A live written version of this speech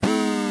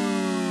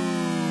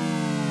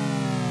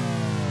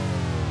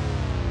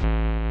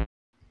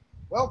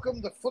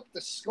Welcome to Flip the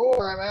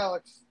Score. I'm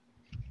Alex.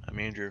 I'm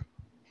Andrew.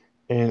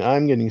 And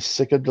I'm getting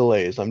sick of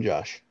delays. I'm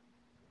Josh.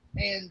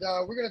 And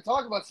we're going to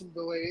talk about some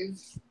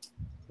delays.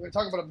 We're going to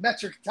talk about a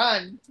metric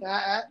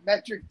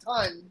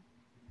ton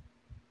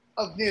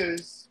of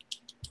news.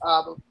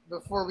 But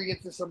before we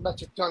get to some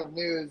metric ton of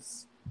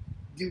news,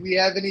 do we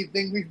have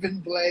anything we've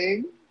been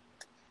playing?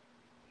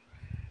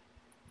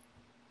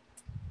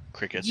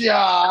 Crickets.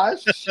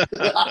 Josh.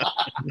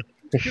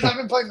 Because I've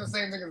been playing the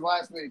same thing as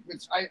last week,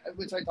 which I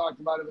talked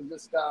about. It was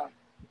just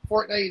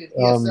Fortnite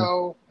and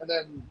ESO, and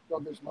then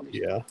there's some other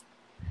yeah.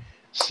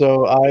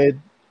 So I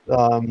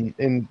got to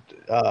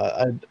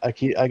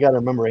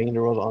remember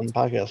Andrew was on the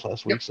podcast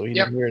last week, so he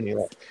didn't hear any of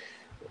that.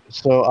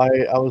 So I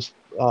was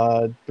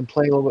been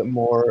playing a little bit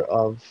more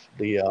of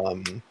the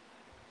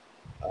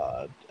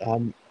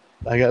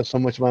I got so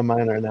much in my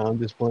mind right now. I'm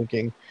just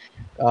blinking.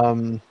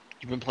 You've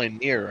been playing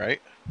Nier,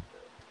 right?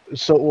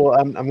 So well,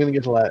 I'm gonna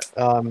get to that.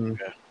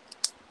 Okay.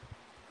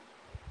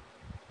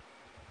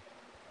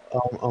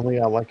 Oh my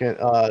god, why can't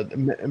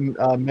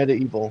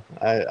Medieval?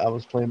 I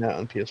was playing that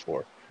on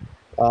PS4.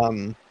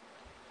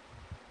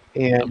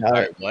 And I'm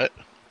sorry, what?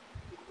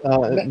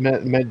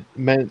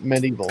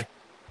 Medieval.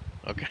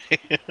 Okay.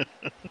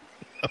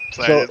 I'm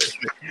sorry.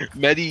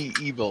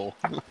 Medieval.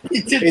 He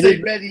did say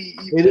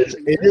medieval.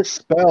 It is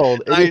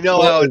spelled. I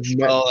know how it's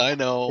spelled. I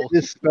know. It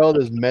is spelled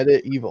as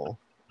medieval.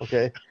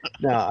 Okay.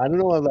 Now I don't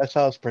know if that's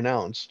how it's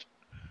pronounced,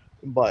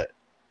 but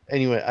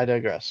anyway, I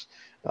digress.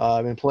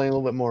 I've been playing a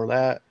little bit more of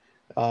that.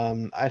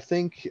 I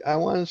think I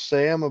want to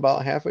say I'm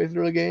about halfway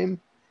through the game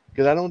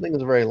because I don't think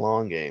it's a very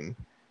long game.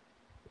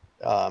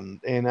 And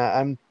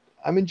I'm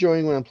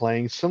enjoying what I'm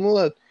playing. Some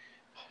of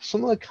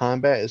the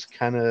combat is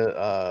kind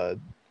of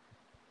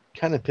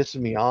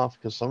pissing me off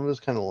because some of it's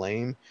kind of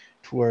lame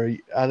to where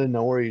out of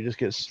nowhere you just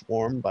get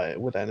swarmed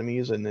with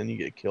enemies and then you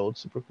get killed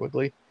super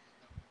quickly.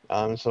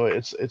 So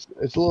it's a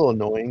little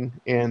annoying,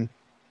 and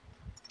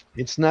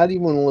it's not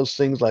even one of those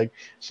things like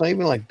it's not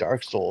even like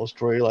Dark Souls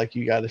to where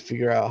you got to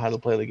figure out how to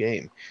play the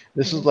game.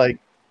 This is like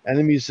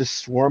enemies just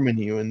swarming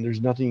you and there's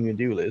nothing you can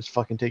do. They just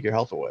fucking take your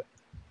health away.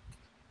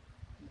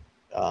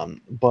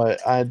 But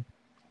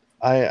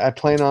I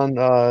plan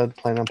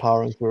on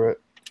powering through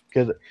it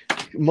because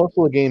most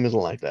of the game isn't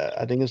like that.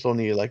 I think it's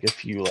only like a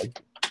few like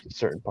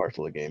certain parts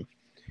of the game,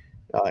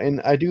 and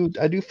I do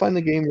find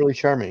the game really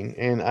charming.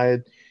 And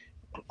I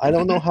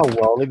don't know how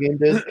well the game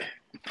did,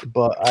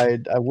 but I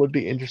would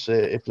be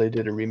interested if they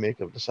did a remake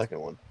of the second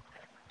one.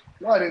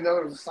 No, I didn't know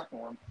there was a second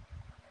one.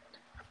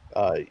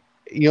 Uh,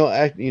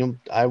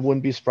 I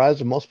wouldn't be surprised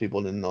if most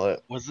people didn't know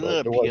that. Was it But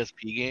a there was.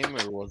 PSP game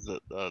or was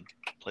it a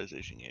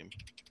PlayStation game?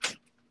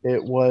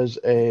 It was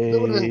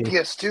It would have been a.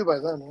 PS2 by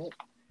then, right?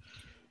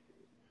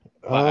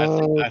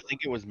 But I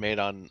think it was made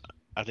on.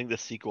 I think the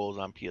sequel was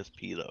on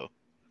PSP though,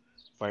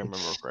 if I remember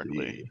Let's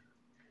correctly. see.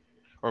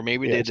 Or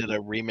maybe they Yes. did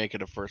a remake of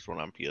the first one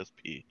on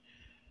PSP,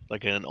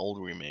 like an old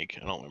remake.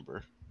 I don't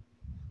remember.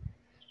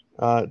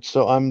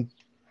 So I'm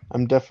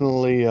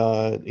definitely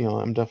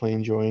I'm definitely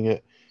enjoying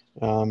it.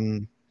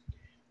 Um,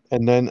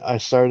 and then I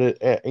started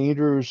at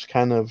Andrew's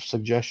kind of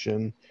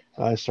suggestion.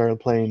 I started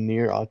playing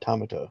Near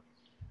Automata.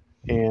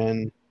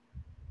 And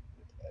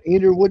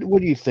Andrew, what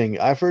do you think?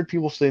 I've heard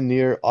people say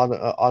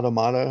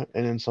Automata,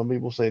 and then some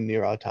people say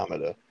Near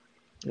Automata.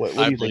 What I do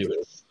you think believe it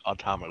is? it's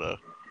Automata.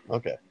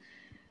 Okay.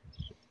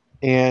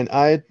 And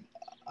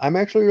I'm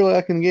actually really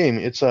liking the game.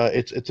 It's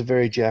a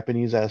very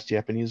Japanese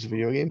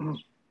video game,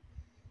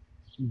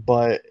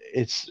 but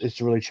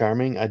it's really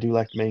charming. I do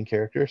like the main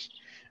characters.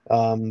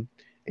 Um,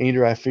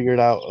 Andrew, I figured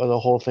out the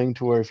whole thing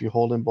to where if you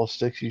hold in both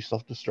sticks, you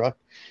self-destruct,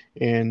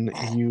 and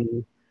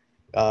you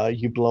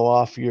blow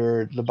off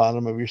the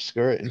bottom of your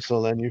skirt, and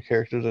so then your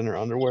character's in her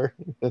underwear.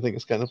 I think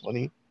it's kind of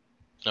funny.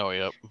 Oh,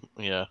 yep.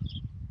 Yeah.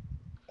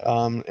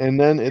 And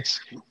then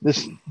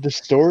the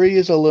story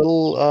is a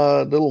little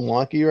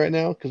wonky right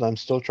now because I'm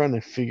still trying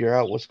to figure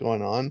out what's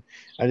going on.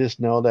 I just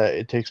know that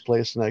it takes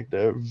place in like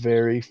the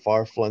very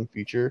far flung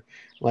future,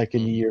 like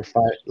in a year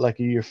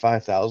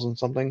 5,000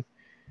 something,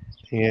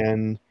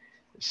 and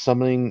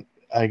something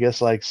I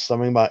guess like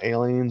something about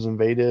aliens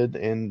invaded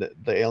and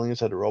the aliens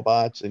had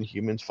robots and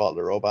humans fought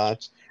the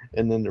robots,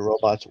 and then the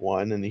robots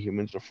won and the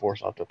humans were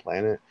forced off the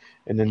planet,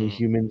 and then the Mm.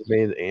 humans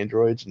made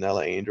androids, and now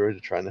the androids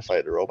are trying to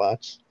fight the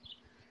robots.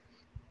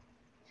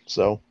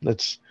 So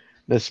that's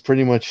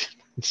pretty much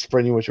it's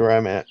pretty much where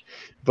I'm at.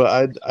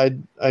 But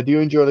I do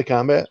enjoy the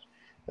combat.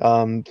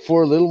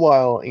 For a little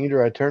while,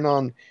 Andrew, I turned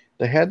on.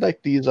 They had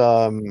like these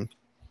auto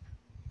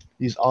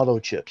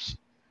chips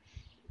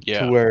to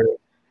Yeah. where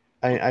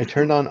I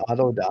turned on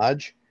auto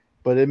dodge,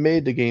 but it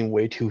made the game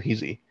way too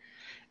easy.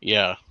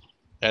 Yeah.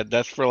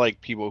 That's for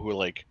like people who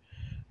like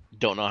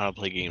don't know how to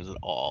play games at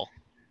all.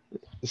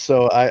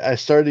 So I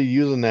started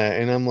using that,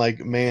 and I'm like,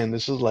 man,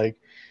 this is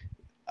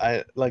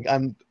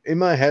I'm in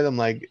my head. I'm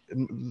like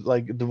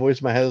the voice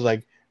in my head is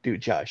like,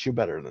 dude, Josh, you're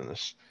better than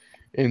this.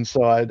 And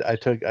so I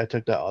took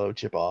that auto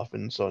chip off,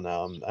 and so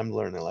now I'm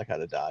learning like how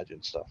to dodge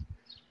and stuff.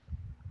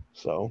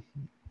 So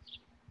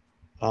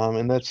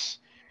and that's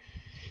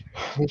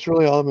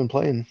really all I've been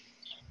playing.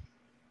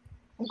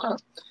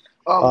 Okay.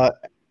 Um,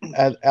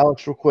 Uh,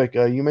 Alex, real quick,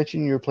 you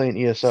mentioned you were playing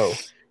ESO. Um,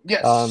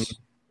 yes.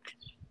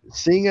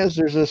 seeing as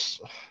there's this,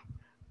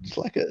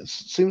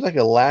 seems like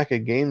a lack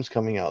of games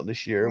coming out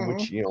this year, Hmm.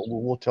 which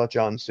we'll touch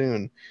on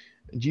soon.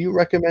 Do you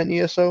recommend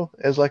ESO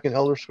as like an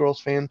Elder Scrolls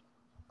fan?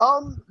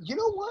 You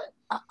know what?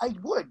 I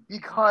would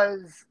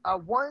because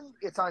one,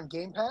 it's on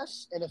Game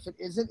Pass, and if it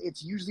isn't,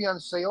 it's usually on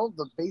sale.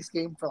 The base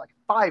game for like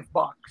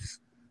 $5,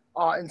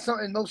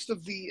 and most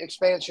of the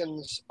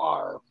expansions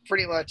are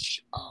pretty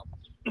much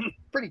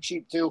pretty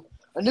cheap too.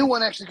 A new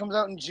one actually comes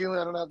out in June.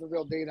 I don't have the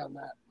real date on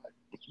that, but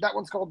that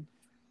one's called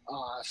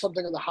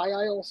something of the High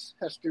Isles.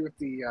 Has to do with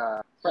the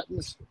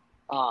Bretons.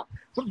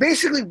 But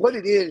basically, what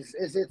it is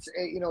it's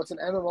an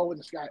MMO in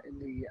the sky in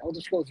the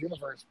Elder Scrolls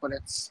universe, but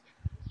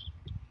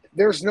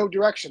there's no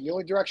direction. The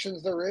only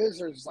directions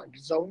there's like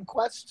zone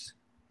quests,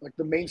 like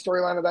the main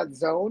storyline of that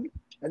zone,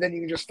 and then you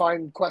can just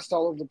find quests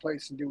all over the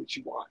place and do what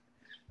you want.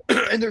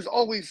 And there's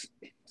always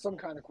some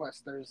kind of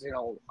quest. There's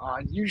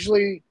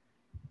usually.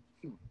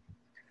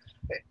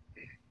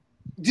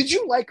 Did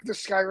you like the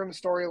Skyrim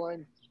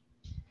storyline?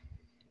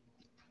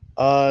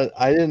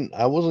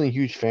 I wasn't a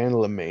huge fan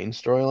of the main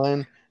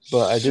storyline,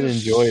 but I did So,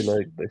 enjoy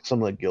like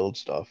some of the guild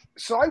stuff.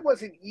 so I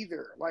wasn't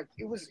either. Like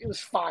it was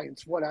fine,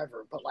 it's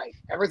whatever. But like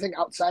everything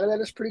outside of that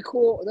is pretty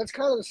cool. And that's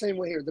kind of the same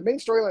way here. The main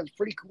storyline is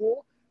pretty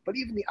cool, but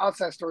even the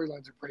outside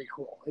storylines are pretty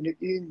cool. And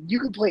you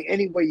can play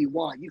any way you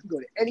want. You can go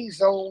to any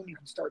zone. You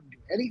can start and do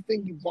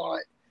anything you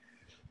want.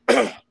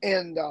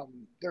 And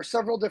there are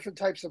several different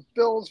types of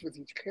builds with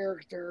each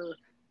character,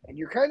 and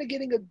you're kind of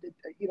getting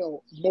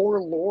more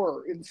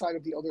lore inside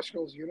of the Elder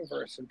Scrolls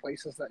universe in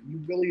places that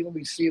you really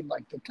only see in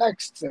like the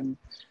texts and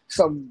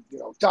some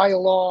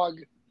dialogue,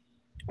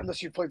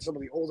 unless you've played some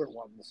of the older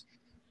ones.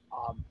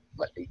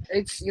 But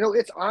it's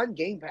on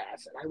Game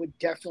Pass, and I would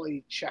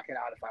definitely check it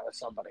out if I was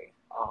somebody.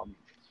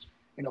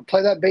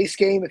 Play that base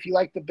game if you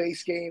like the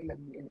base game,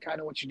 and kind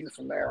of what you do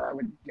from there. I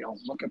would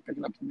look at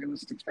picking up the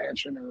newest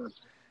expansion, or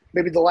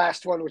maybe the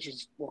last one, which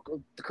is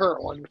the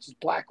current one, which is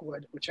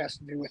Blackwood, which has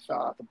to do with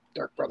the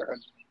Dark Brotherhood.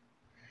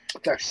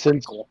 It's actually pretty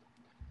Since cool.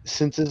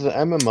 since it's an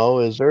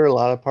MMO, is there a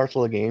lot of parts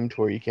of the game to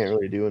where you can't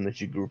really do unless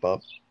you group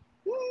up?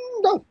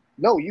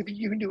 No, you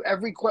can do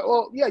every quest.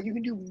 Well, yeah, you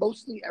can do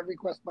mostly every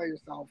quest by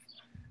yourself.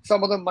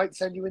 Some of them might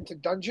send you into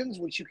dungeons,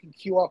 which you can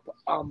queue up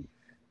on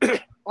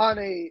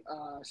a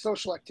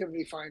social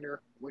activity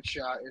finder, which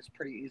is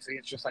pretty easy.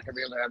 It's just like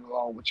every other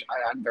MMO, which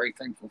I'm very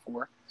thankful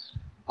for.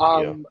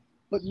 Yeah.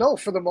 But no,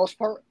 for the most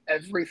part,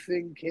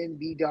 everything can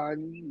be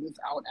done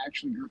without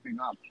actually grouping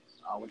up,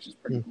 which is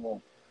pretty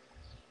cool.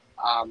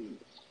 Um,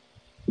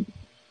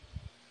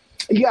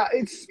 yeah,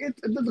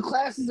 the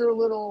classes are a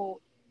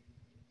little,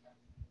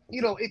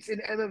 it's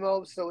an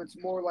MMO, so it's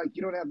more like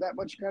you don't have that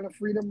much kind of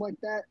freedom like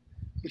that,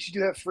 but you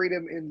do have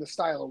freedom in the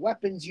style of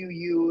weapons you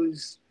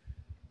use,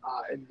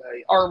 in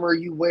the armor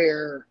you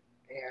wear,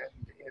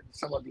 and in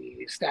some of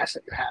the stats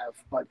that you have.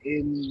 But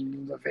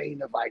in the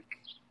vein of like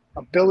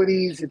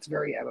abilities, it's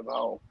very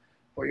MMO,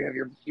 where you have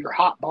your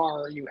hot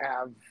bar, you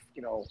have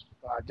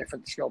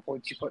different skill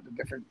points you put in the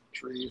different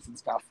trees and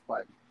stuff.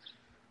 But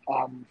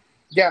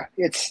yeah,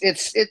 it's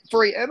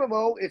for a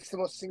MMO, it's the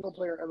most single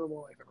player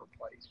MMO I've ever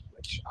played,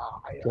 which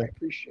I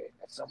appreciate.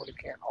 As someone who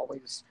can't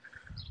always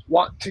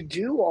want to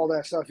do all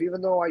that stuff,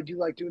 even though I do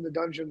like doing the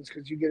dungeons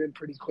because you get in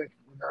pretty quick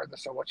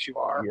regardless of what you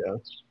are. Yeah.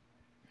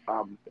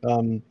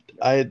 Um,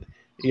 I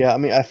yeah, I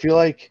mean, I feel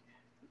like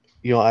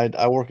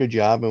I work a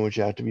job in which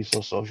I have to be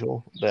so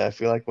social that I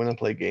feel like when I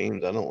play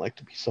games, I don't like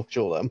to be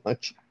social that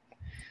much.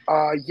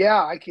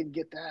 yeah, I can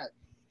get that.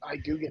 I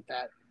do get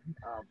that.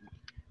 Um,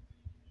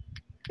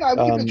 yeah, I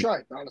would give it a Um, try.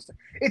 Honestly,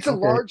 okay,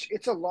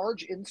 it's a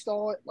large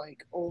install at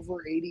like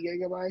over 80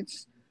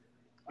 gigabytes,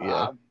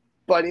 yeah,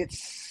 but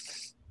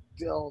it's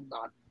still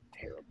not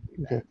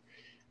terribly okay.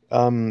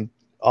 bad.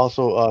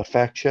 Also,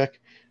 fact check.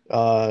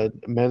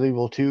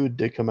 Medieval 2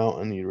 did come out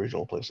on the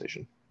original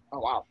PlayStation. Oh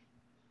wow.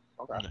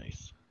 Okay.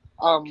 Nice.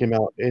 Um,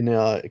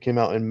 It came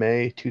out in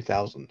May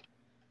 2000.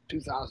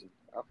 2000.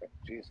 Okay.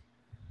 Jeez.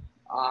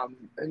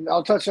 And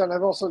I'll touch on.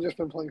 I've also just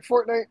been playing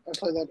Fortnite. I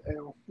play that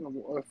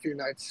a few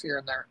nights here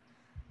and there.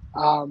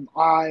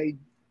 I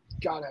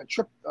got a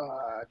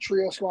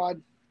trio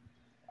squad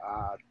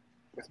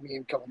with me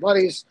and a couple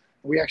buddies.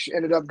 We actually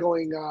ended up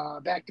going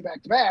back to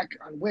back to back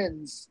on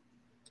wins,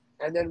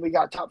 and then we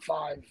got top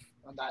 5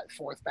 on that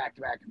fourth back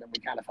to back, and then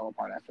we kind of fell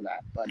apart after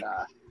that. But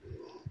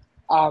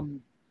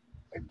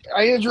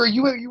Andrew,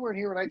 you weren't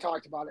here when I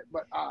talked about it,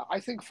 but I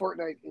think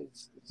Fortnite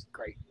is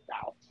great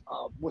now.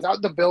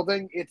 Without the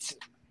building, it's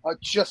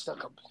just a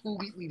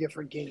completely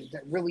different game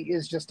that really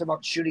is just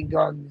about shooting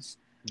guns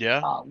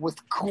Yeah. with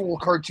cool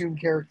cartoon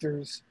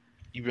characters.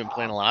 You've been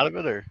playing a lot of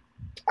it, or?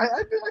 I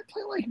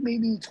play like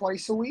maybe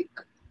twice a week,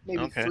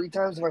 maybe Okay. 3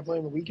 times if I play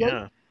on the weekend.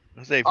 Yeah.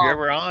 I say if you're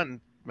ever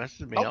on,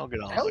 message me. Oh, I'll get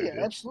on hell there. yeah,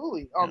 Dude.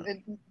 absolutely. Yeah.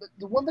 And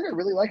the one thing I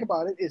really like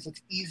about it is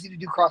it's easy to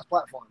do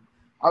cross-platform.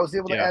 I was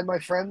able to Yeah. add my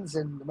friends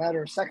in a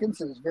matter of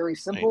seconds. It was very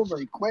simple, Nice.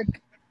 very quick.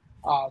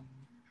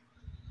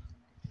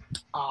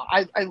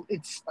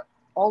 It's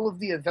all of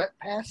the event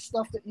pass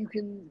stuff that you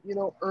can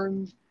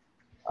earn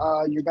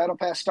your battle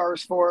pass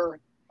stars for.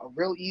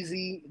 Real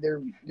easy.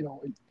 They're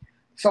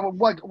some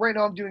like right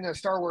now I'm doing a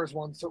Star Wars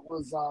one, so it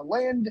was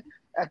land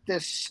at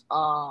this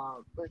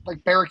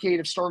like barricade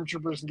of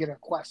stormtroopers and get a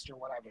quest or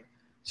whatever.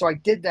 So I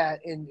did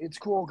that, and it's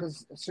cool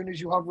because as soon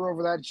as you hover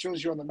over that, it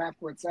shows you on the map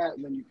where it's at,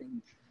 and then you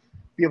can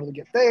be able to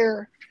get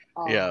there.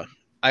 Yeah.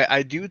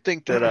 I do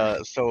think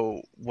that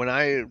so when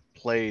I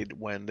played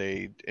when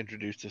they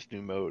introduced this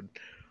new mode,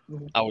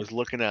 Mhm, I was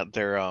looking at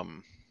their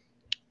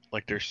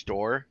like their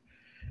store,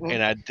 mhm,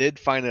 and I did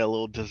find it a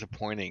little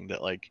disappointing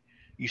that like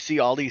you see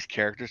all these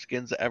character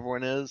skins that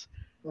everyone is,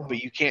 but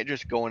mhm. you can't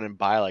just go in and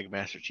buy like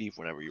Master Chief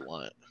whenever you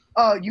want.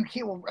 You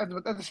can't. Well,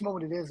 at this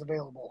moment, it is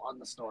available on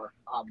the store.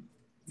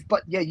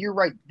 But yeah, you're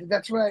right.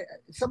 That's what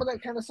some of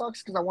that kind of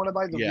sucks because I want to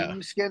buy the Yeah.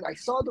 Ryu skin. I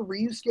saw the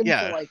Ryu skin for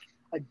Yeah, like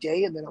a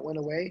day and then it went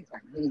away. I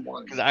really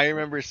wanted because it. I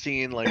remember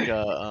seeing like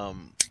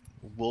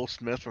Will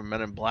Smith from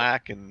Men in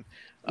Black and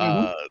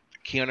Mm-hmm. uh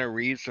Keanu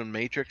Reeves from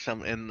Matrix,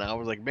 and I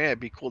was like, man, it'd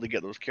be cool to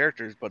get those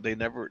characters, but they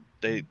never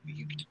they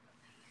you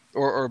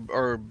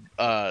or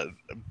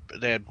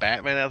they had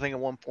Batman I think at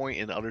one point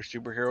and other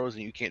superheroes,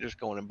 and you can't just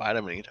go in and buy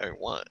them anytime you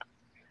want.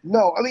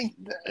 No, I mean,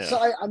 Yeah.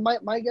 so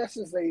my guess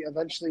is they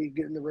eventually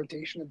get in the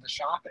rotation of the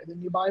shop and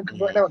then you buy them because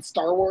right Hmm. now it's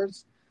Star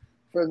Wars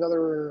for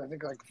another I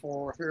think like 3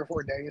 or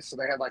 4 days. So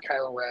they had like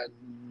Kylo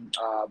Ren,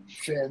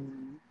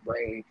 Finn,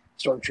 Ray,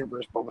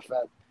 Stormtroopers, Boba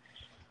Fett.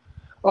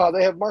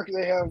 They have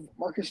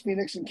Marcus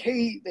Phoenix and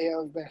Kate. They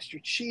have Master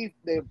Chief.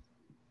 They have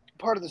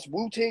part of this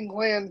Wu Tang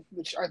clan,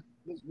 which I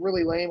was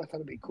really lame. I thought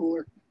it'd be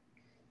cooler.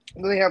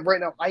 And then they have right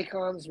now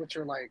icons, which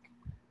are like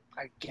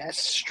I guess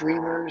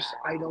streamers.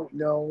 I don't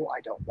know.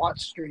 I don't watch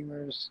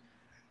streamers.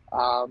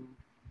 Um,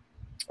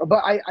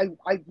 but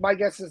my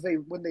guess is they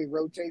when they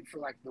rotate for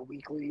like the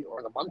weekly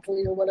or the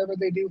monthly or whatever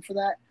they do for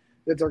that,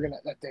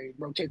 that they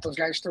rotate those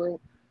guys through.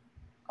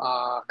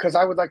 Because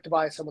I would like to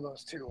buy some of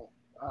those too.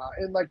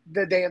 And like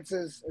the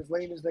dances, as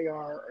lame as they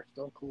are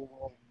still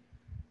cool.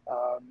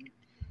 Um,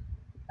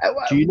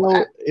 Do you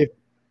know if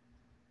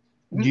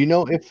hmm? Do you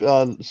know if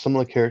some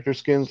of the character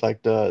skins,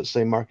 like the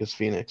say Marcus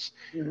Phoenix,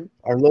 Mm-hmm.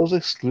 are those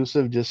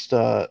exclusive just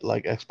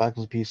like Xbox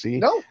and PC?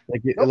 No,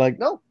 Like nope, like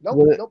nope, nope,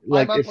 what nope. I'm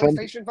like on if I'm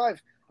PlayStation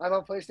 5. I'm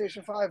on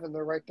PlayStation 5, and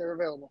they're right there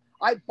available.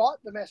 I bought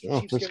the Master oh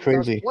Chief that's skin because I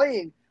was crazy.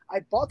 playing. I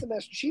bought the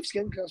Master Chief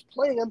skin because I was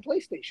playing on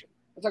PlayStation.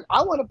 It's like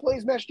I want to play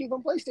as Master Chief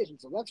on PlayStation,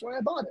 so that's why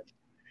I bought it.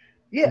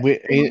 Yeah,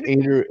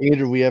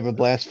 Andrew, we have a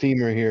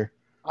blasphemer here.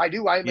 I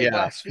do. I am a Yeah,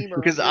 blasphemer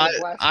because within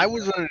a I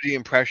was blasphemer. under the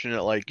impression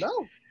that like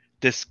No,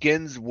 the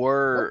skins nope,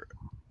 were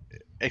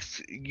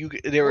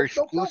they were nope,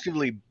 nope, nope.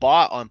 exclusively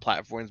bought on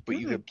platforms, but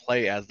you Mm-mm. could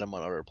play as them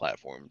on other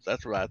platforms.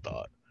 That's what I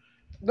thought.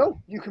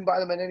 No, you can buy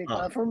them on any Huh.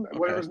 platform. Okay.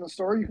 Whatever's in the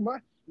store, you can buy.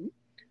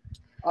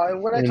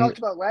 And what I And talked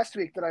about last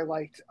week that I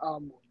liked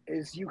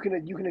is you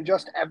can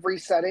adjust every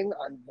setting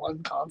on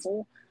one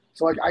console.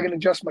 So like I can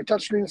adjust my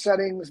touchscreen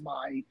settings,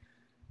 my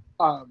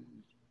um,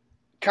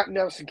 cutting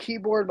mouse and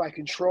keyboard, my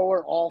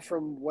controller, all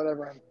from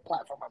whatever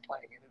platform I'm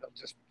playing, and it'll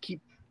just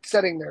keep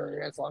setting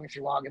there as long as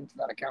you log into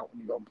that account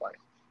when you go and play.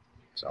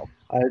 So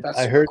that's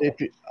I super heard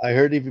cool. I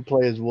heard if you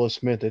play as Will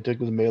Smith, they took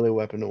his melee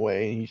weapon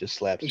away and he just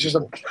slaps It's just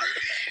a, people.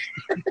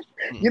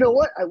 you know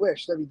what? I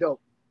wish that'd be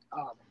dope.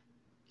 Um,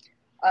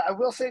 I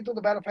will say though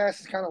the battle pass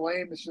is kind of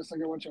lame. It's just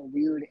like a bunch of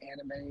weird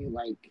anime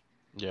like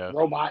Yeah.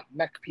 robot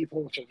mech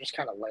people, which are just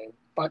kind of lame.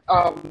 But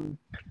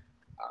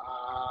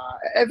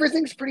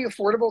everything's pretty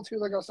affordable too.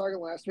 Like I was talking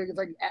last week, it's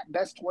like at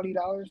best $20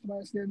 to buy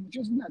a skin, which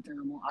isn't that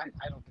terrible.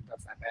 I don't think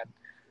that's that bad.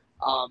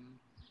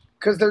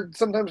 Because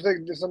sometimes they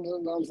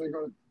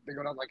go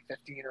down like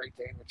 15 or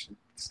 18, which is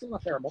still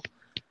not terrible.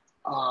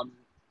 Um,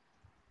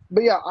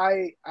 but yeah,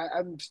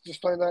 I'm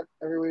just playing that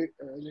every week.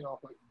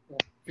 Like a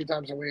few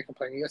times a week. I'm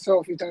playing ESO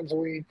a few times a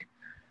week.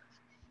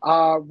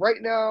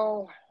 Right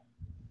now,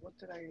 what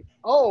did I?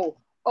 Oh,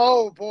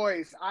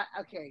 boys.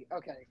 Okay.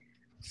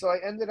 So I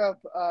ended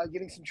up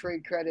getting some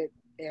trade credit,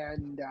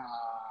 and I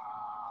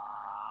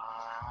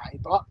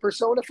bought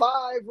Persona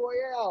 5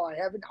 Royale. I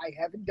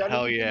haven't done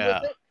Hell anything with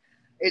yeah. it.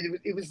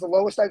 It was the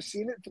lowest I've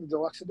seen it for the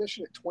deluxe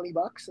edition at $20,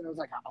 and I was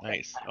like, okay,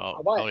 Nice. Oh,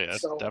 I'll buy hell it. yeah.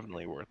 That's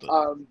definitely worth it.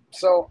 I'm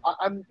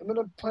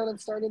gonna plan on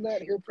starting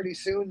that here pretty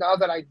soon. Now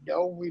that I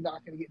know we're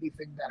not gonna get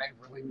anything that I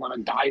really want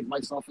to dive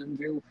myself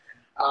into,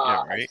 Yeah.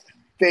 I Right.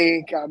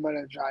 think I'm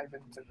gonna dive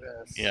into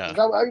this Yeah.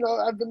 because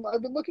I've been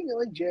looking at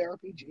like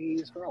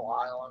JRPGs for a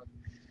while. And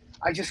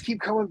I just keep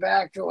coming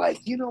back to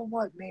like, you know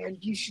what, man,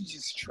 you should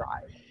just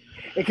try it.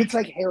 Like it's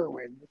like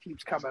heroin. It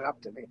keeps coming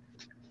up to me.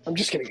 I'm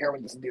just kidding.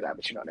 Heroin doesn't do that,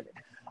 but you know what I mean.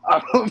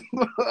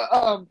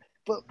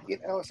 But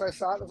so I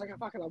saw it. I was like, I'm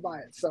fucking, I'll buy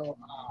it. So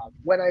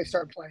when I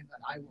start playing that,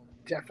 I will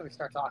definitely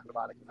start talking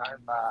about it because I'm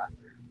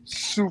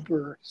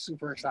super,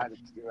 super excited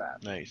to do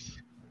that. Nice.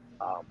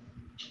 Um,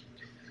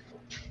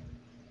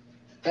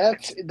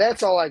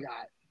 that's all I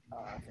got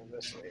from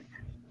this week.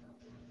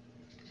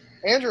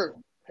 Andrew,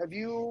 have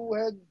you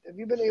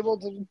been able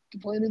to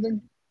play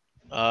anything?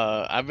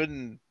 I've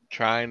been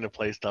trying to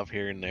play stuff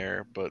here and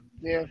there, but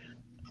Yeah.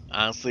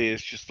 honestly,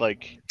 it's just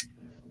like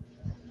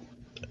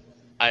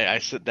I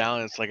sit down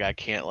and it's like I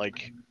can't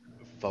like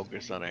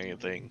focus on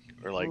anything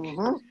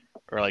Mm-hmm.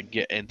 or like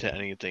get into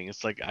anything.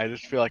 It's like I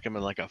just feel like I'm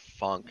in like a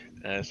funk,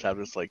 and I just have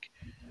this like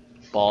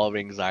ball of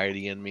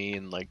anxiety in me,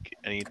 and like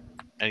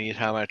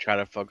anytime I try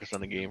to focus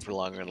on a game for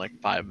longer than like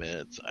 5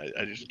 minutes,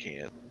 I just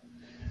can't.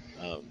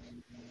 Um,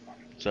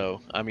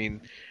 so I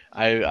mean,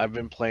 I've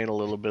been playing a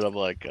little bit of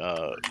like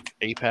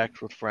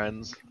Apex with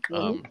friends.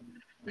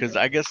 Because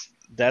I guess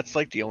that's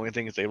like the only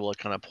thing that's able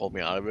to kind of pull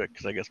me out of it.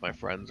 Because I guess my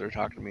friends are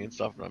talking to me and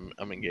stuff, and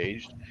I'm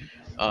engaged.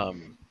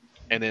 Um,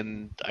 and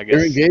then I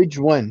You're guess engaged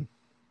when?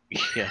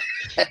 yeah,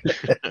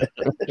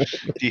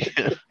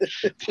 the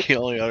the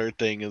only other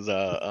thing is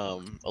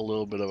a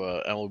little bit of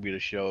a MLB the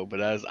show, but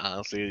that is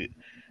honestly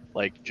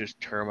like just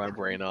turn my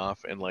brain off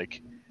and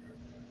like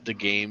the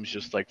games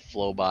just like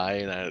flow by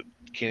and I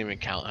can't even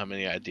count how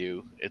many I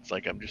do. It's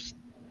like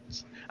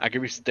I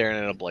could be staring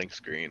at a blank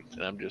screen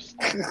and I'm just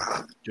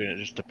doing it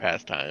just to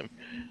pass time.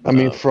 I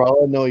mean, Um, for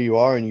all I know, you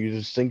are, and you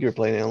just think you're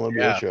playing an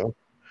LNBA yeah, show.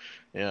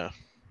 yeah,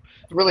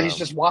 Really, he's um,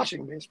 just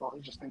watching baseball.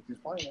 He just thinks he's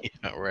playing it.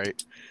 yeah, right.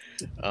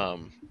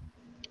 Um,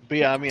 but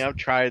yeah, I mean, I've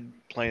tried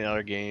playing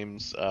other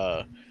games.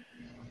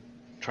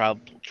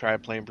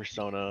 Tried playing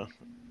Persona,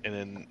 and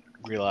then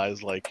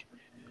realized like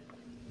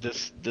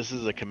this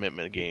is a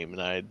commitment game,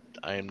 and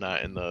I am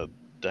not in the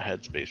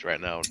headspace right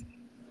now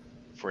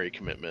for a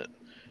commitment.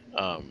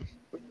 Um,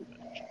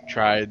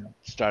 Tried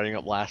starting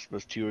up Last of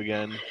Us 2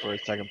 again for a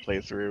second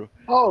playthrough.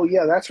 Oh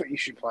yeah, that's what you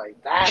should play.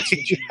 That's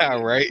what you Yeah,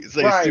 need. right. It's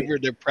like a Right. super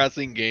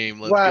depressing game.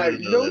 Let's get Right.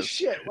 into No this.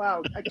 shit.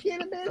 Wow. I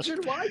can't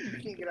imagine why you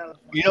can't get out of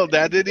the You fucking know, bed.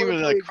 that You didn't want to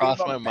even play like a game cross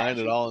about my mind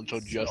at passion? all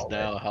until just So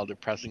now how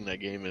depressing that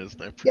game is.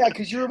 yeah,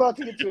 because you're about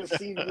to get to a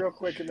scene real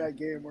quick in that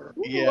game where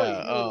ooh, I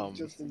Yeah, really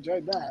just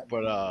enjoyed that.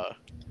 but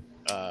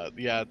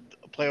yeah,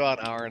 play about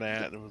an hour and a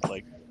half and it was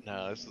like,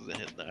 no, this isn't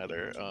hitting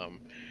either.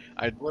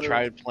 I Literally.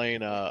 tried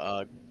playing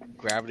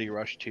Gravity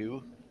Rush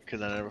 2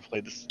 because I never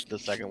played the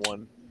second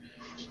one,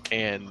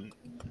 and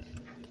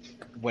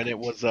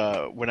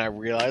when I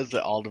realized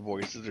that all the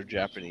voices are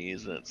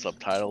Japanese and it's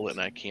subtitled and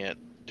I can't,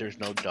 there's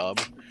no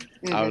dub,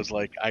 I Mm-hmm. was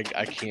like,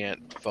 I can't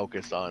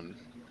focus on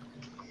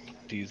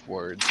these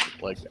words.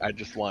 Like I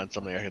just wanted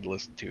something I could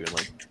listen to and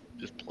like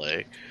just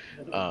play.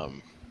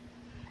 Um,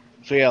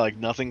 so yeah, like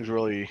nothing's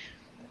really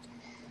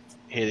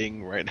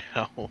hitting right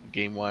now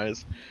game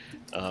wise.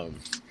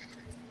 Um,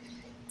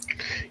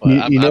 but You,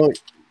 you I'm know,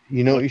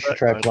 you know what what's you should that?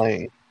 try Go ahead.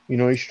 playing. You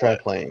know what you should try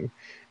What? playing.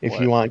 If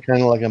you What? want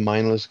kind of like a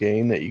mindless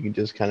game that you can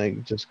just kind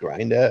of just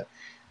grind at,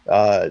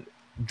 uh,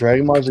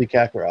 Dragon Ball Z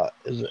Kakarot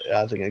is,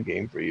 I think, a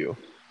game for you.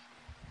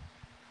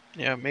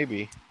 Yeah,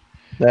 maybe.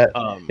 That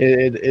Um,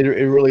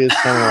 it really is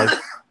kind of like,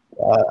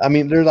 I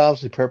mean, there's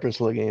obviously purpose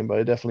to the game, but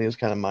it definitely is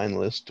kind of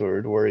mindless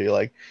toward where you're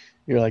like,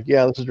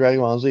 yeah, this is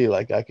Dragon Ball Z.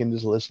 Like I can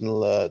just listen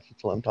to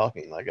them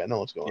talking. Like I know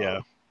what's going yeah.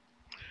 on.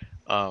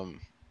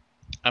 Um,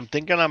 I'm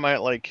thinking I might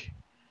like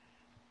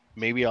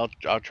maybe I'll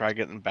try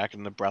getting back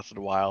into Breath of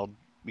the Wild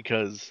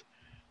because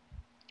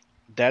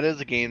that is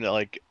a game that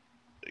like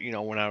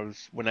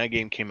when that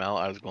game came out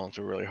I was going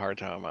through a really hard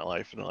time in my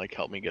life and it like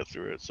helped me get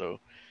through it. So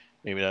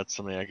maybe that's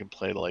something I can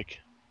play to like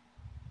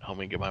help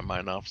me get my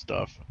mind off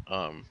stuff.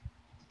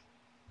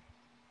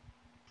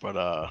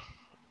 But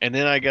and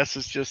then I guess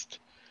it's just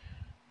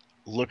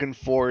looking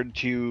forward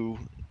to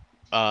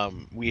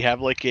we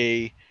have like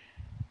a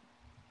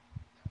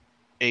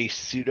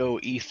pseudo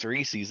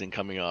E3 season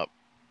coming up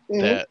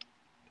Mm-hmm. that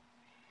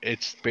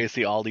it's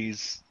basically all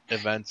these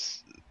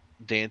events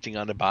dancing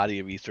on the body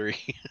of E3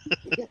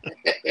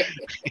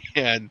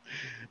 and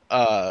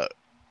uh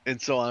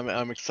and so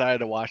I'm excited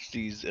to watch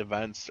these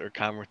events or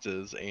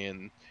conferences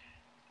and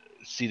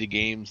see the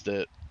games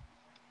that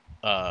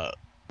uh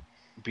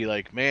be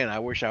like, man, I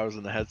wish I was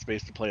in the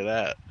headspace to play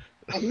that.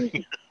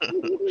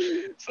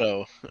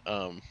 So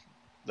um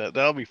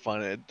that'll be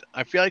fun.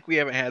 I feel like we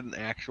haven't had an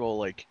actual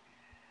like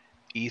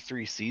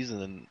E3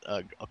 season in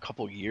a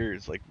couple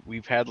years. Like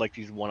we've had like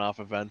these one-off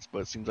events, but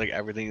it seems like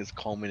everything is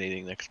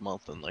culminating next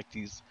month and like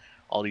these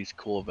all these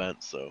cool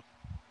events. So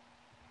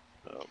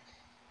um,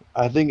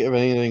 I think if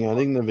anything, I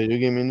think the video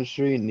game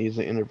industry needs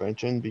an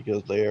intervention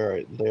because they are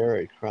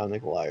a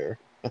chronic liar.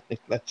 I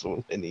think that's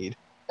what they need.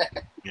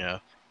 yeah,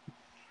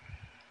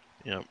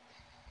 yeah.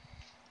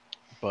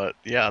 But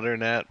yeah, other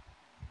than that,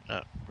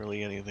 not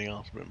really anything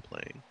else I've been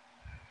playing.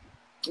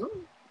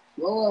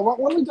 Well,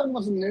 why don't we talk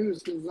about some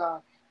news? Because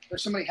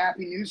there's so many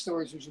happy news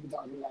stories we should be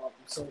talking about.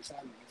 I'm so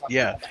excited to talk about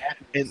Yeah, all the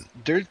happy and news.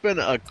 there's been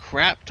a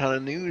crap ton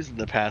of news in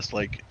the past.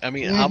 Like, I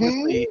mean, Mm-hmm.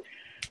 obviously,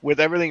 with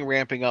everything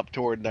ramping up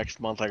toward next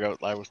month, like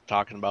I was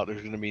talking about,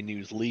 there's going to be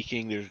news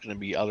leaking. There's going to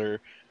be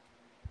other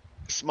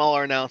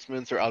smaller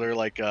announcements or other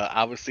like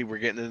obviously we're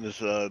getting into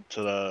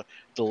to the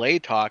delay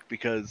talk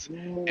because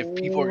if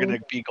people are going to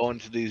be going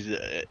to these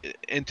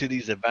into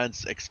these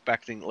events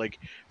expecting like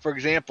for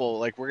example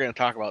like we're going to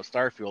talk about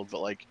Starfield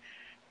but like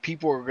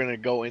people are going to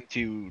go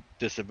into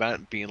this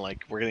event being like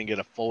we're going to get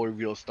a full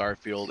reveal of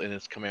Starfield and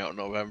it's coming out in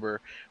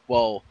November.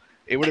 Well,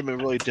 it would have been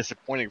really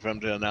disappointing for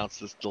them to announce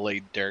this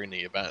delay during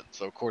the event,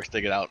 so of course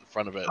they get out in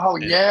front of it Oh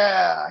and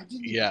yeah, I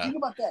didn't even yeah, think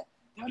about that.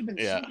 That would have been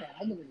so yeah. bad.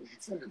 I never even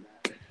considered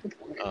that. Good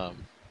point.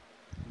 um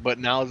but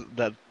now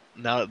that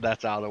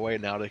that's out of the way,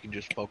 now they can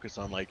just focus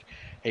on like,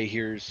 hey,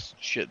 here's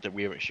shit that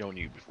we haven't shown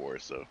you before.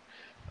 So,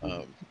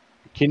 um,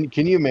 Can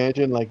you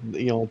imagine, like,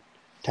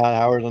 Todd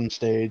Howard on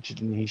stage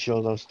and he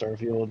shows off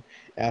Starfield.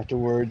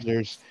 Afterwards,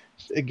 there's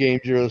a game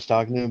journalist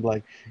talking to him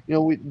like,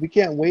 we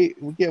can't wait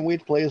to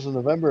play this in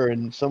November,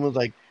 and someone's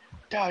like,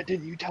 Todd,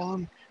 didn't you tell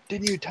him?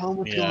 Didn't you tell him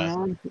what's going yeah,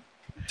 on? or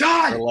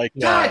Todd, like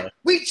Todd,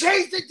 we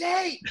changed the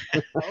date.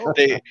 Oh,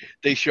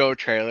 they show a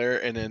trailer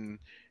and then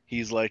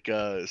he's like,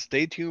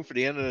 stay tuned for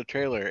the end of the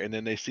trailer, and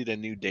then they see the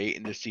new date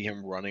and just see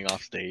him running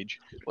off stage,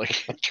 like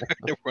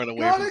trying to run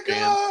away from gotta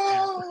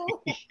fans.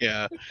 go.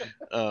 Yeah.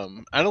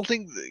 I don't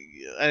think.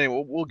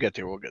 Anyway, we'll get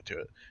to it. We'll get to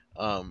it.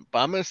 But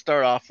I'm gonna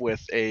start off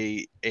with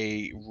a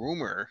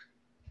rumor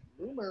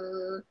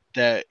Rumor.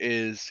 that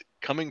is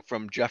coming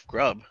from Jeff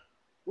Grubb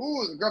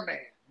Ooh, the Grub Man.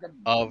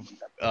 of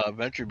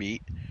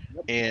VentureBeat,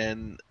 Yep.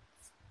 and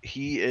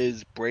he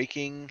is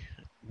breaking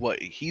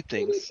what he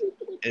thinks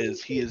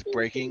is he is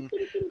breaking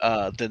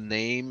the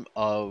name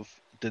of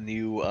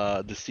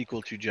the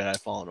sequel to Jedi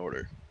Fallen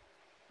Order.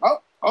 Oh.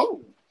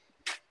 Okay.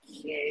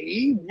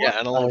 Yeah, What?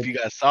 I don't know I if you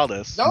guys saw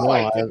this. No, No,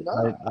 I did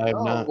not. I have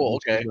not. No. Well,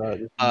 okay. This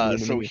is new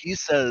to So me. he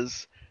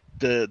says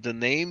the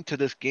name to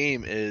this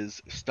game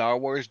is Star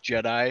Wars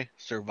Jedi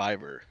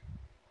Survivor.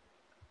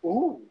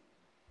 Ooh.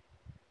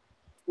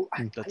 Ooh,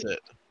 That's it.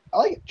 I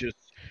like it. Just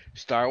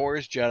Star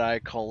Wars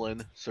Jedi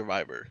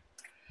Survivor.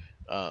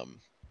 Um,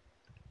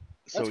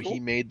 That's so he cool.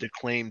 made the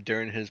claim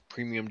during his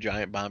Premium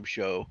Giant Bomb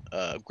show,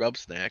 Grub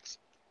Snacks.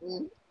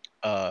 Mm.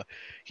 Uh,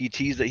 he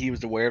teased that he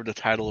was aware of the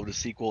title of the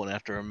sequel, and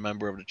after a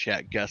member of the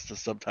chat guessed the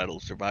subtitle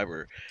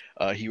Survivor,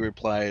 he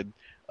replied,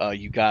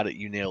 "You got it,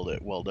 you nailed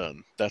it, well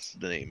done. That's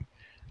the name."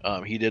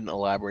 He didn't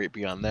elaborate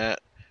beyond that.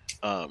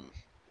 Um,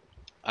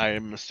 I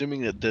am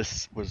assuming that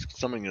this was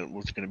something that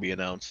was going to be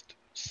announced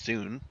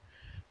soon.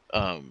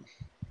 Um,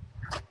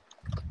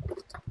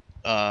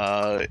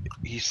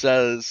 he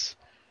says,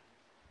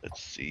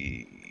 let's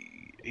see.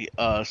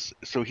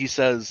 So he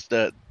says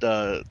that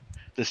the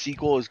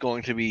sequel is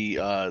going to be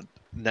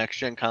next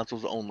gen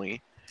consoles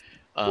only.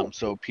 Cool.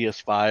 So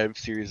PS5,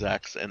 Series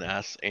X and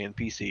S, and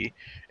PC.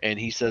 And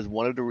he says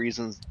one of the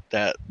reasons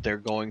that they're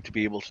going to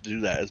be able to do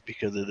that is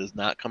because it is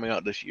not coming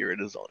out this year.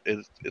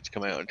 It's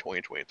coming out in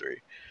 2023.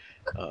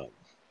 Um,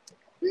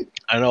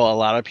 I know a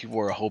lot of people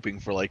were hoping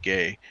for like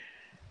a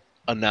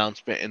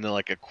announcement and then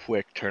like a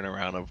quick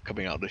turnaround of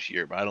coming out this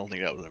year, but I don't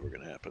think that was ever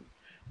going to happen.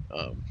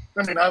 Um,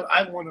 I mean,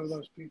 I'm one of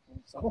those people.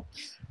 So,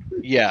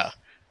 yeah.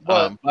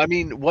 but I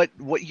mean, what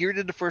year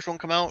did the first one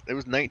come out? It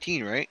was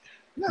 19, right?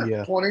 yeah,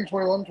 Yeah. 20,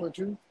 21,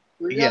 22.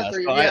 Yeah, Yeah.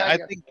 3. So Yeah, I I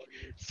got think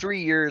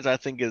 3 years I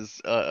think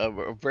is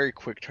a very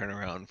quick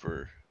turnaround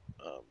for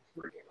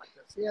for a game like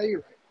this. Yeah, you're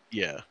right.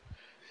 yeah.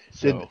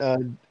 Did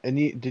So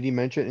did he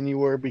mention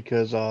anywhere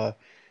because um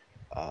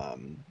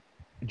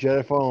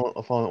Jedi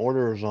Fallen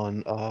Order is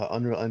on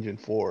Unreal Engine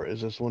 4.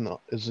 Is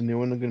the new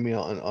one going to be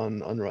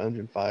on Unreal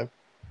Engine 5?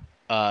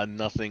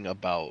 nothing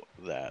about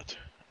that.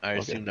 I Okay.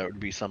 assume that would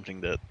be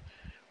something that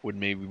would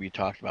maybe be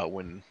talked about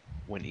when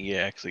EA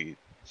actually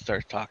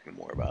starts talking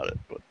more about it.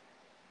 But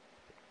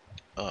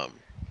um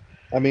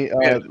I mean,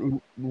 yeah,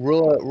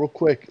 real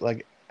quick,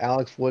 like,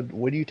 Alex, what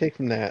do you take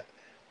from that?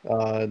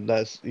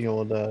 That's,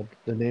 the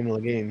name of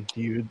the game.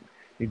 Do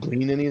you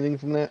glean anything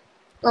from that?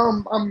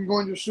 I'm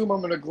going to assume I'm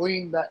going to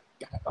glean that.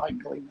 I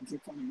glean. That's a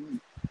funny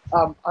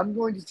word. I'm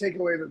going to take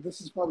away that this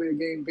is probably a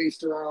game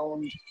based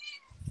around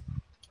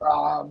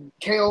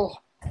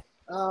Kale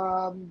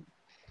um,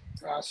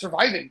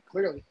 surviving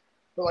clearly,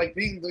 but like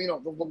being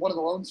one of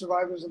the lone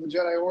survivors of the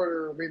Jedi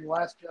Order, or being the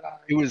last Jedi.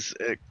 it was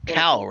Quote unquote.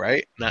 Cal,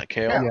 right? Not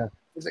Kale. Cal. Yeah.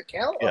 Is it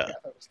Cal? Yeah, Okay, I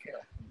thought it was Kale.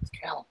 It's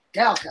Cal.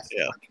 Cal Kestis,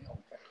 yeah. not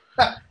Kale.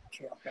 Okay.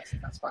 Kale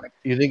Kestis. That's funny.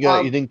 You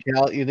Um,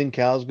 think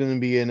Cal's going to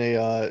be in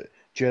a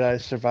Jedi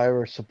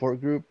Survivor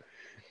support group?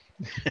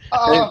 Hey,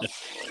 uh,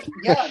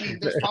 yeah, I mean,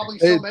 there's probably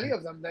so hey, many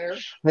of them there.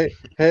 hey,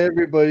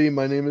 everybody!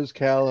 My name is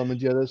Cal. I'm a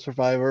Jedi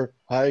Survivor.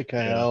 Hi, Yeah.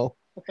 Cal.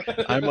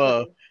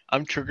 I'm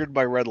I'm triggered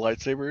by red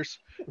lightsabers.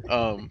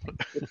 Um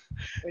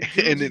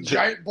And and dudes in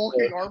giant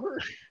bulking armor.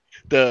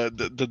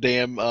 the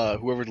damn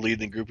whoever's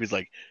leading the group is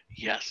like,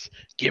 yes,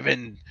 give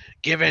in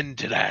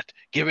to that.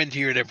 Give in to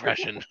your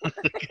depression.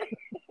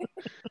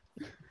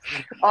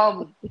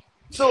 Um,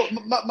 so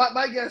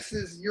my guess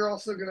is you're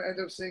also going to end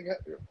up seeing,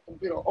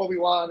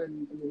 Obi-Wan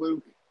and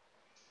Luke.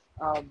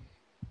 At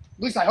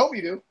least I hope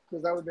you do,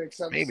 because that would make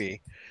sense.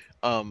 Maybe.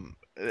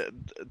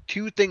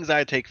 Two things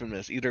I take from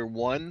this. Either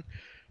one,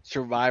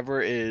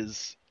 Survivor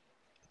is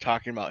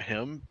talking about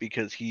him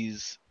because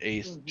he's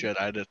a Mm-hmm.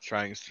 Jedi that's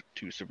trying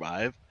to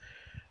survive,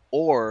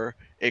 or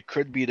it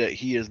could be that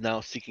he is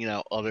now seeking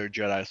out other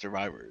Jedi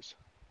survivors.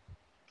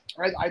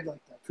 I'd like that.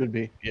 Could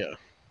be. Yeah.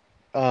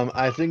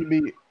 I think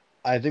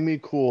it'd be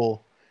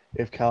cool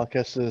if Cal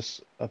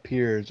Kestis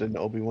appears in the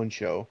Obi-Wan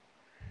show,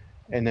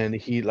 and then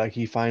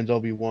he finds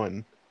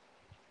Obi-Wan,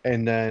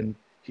 and then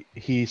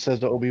he says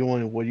to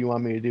Obi-Wan, "What do you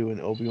want me to do?"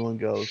 And Obi-Wan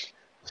goes,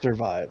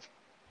 "Survive."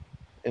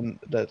 And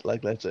that's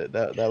it.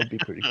 That would be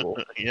pretty cool.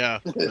 Yeah,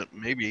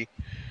 maybe.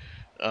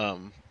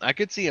 I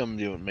could see him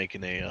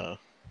making a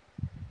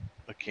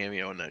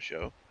cameo in that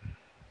show.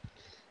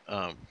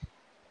 Um,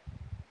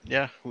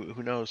 yeah,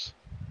 who knows?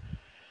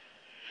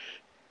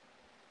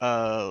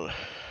 Uh,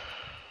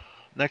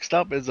 Next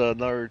up is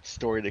another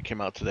story that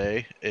came out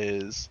today.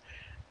 Is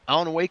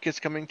Alan Wake is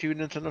coming to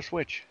Nintendo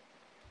Switch.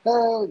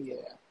 Hell yeah.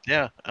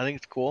 Yeah, I think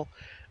it's cool.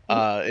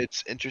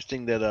 It's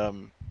interesting that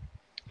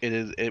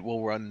it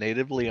will run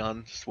natively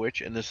on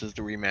Switch, and this is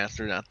the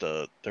remaster, not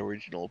the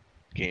original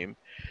game.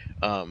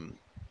 Um,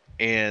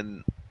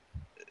 and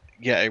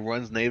yeah, it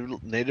runs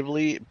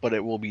natively, but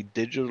it will be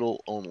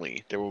digital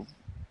only. There will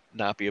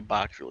not be a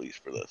box release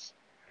for this.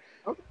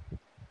 Okay.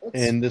 That's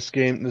And this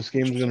game's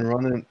gonna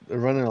run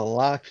in a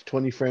locked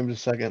 20 frames a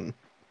second.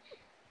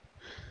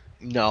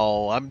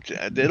 No,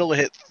 it'll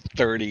hit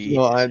 30.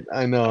 No,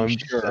 I know. I'm I'm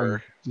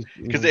sure just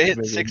because it hit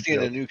making a 60 in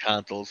the joke. new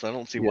console, so I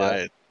don't see Yeah.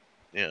 why.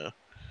 Yeah.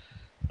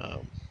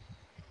 Um,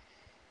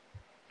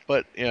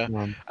 but yeah,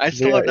 I But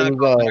still yeah, have it not was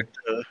gone back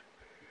to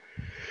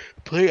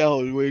play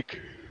Alan Wake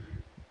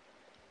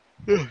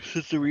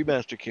since the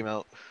remaster came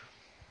out.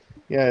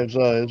 yeah, it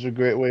was a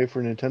great way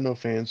for Nintendo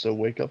fans to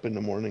wake up in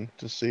the morning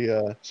to see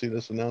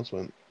this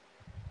announcement.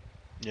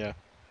 Yeah.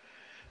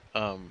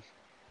 Um,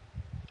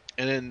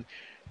 and then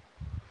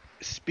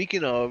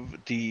speaking of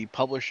the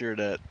publisher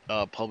that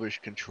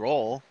published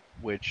Control,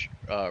 which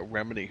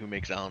Remedy, who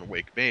makes Alan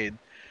Wake, made,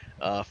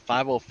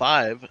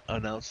 505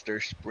 announced their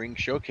spring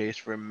showcase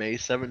for May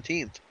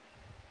 17th.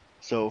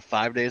 So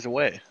 5 days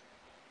away.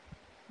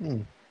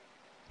 Hmm.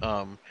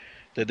 Um,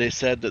 that they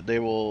said that they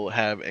will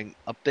have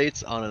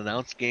updates on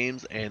announced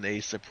games and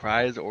a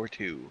surprise or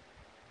two.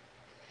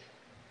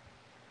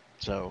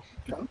 So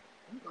okay.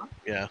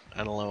 yeah,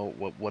 I don't know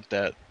what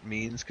that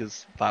means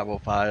because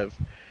 505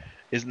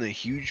 isn't a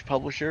huge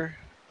publisher.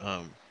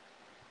 Um,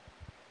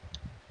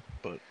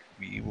 but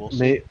we will see.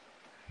 May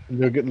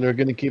they're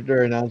gonna keep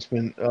their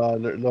announcement,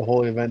 the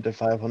whole event to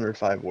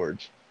 505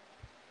 words.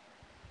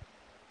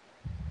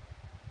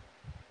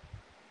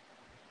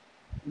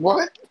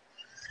 What?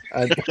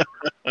 I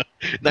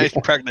Nice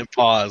pregnant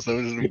pause. I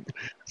was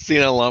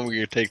seeing how long we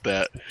could take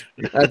that.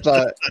 I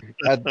thought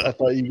I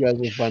thought you guys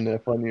would find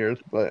that funnier,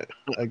 but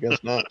I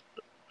guess not.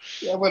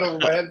 Yeah, I went over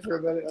my head for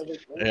a minute. I was like,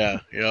 what? Yeah.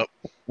 Yep.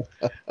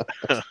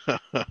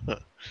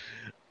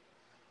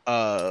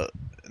 uh,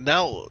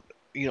 Now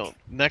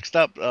next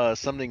up,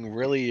 something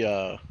really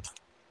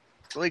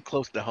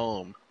close to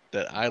home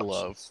that I Oh,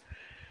 love. jeez.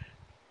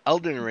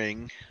 Elden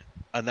Ring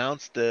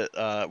announced that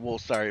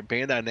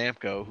Bandai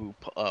Namco, who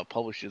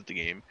publishes the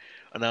game,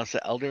 announced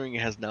that Elden Ring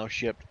has now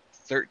shipped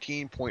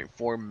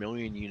 13.4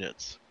 million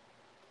units.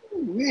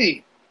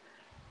 Ooh-wee.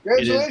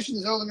 It is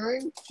Congratulations, Elden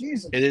Ring.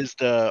 Jesus. it is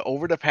the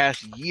over the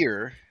past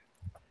year,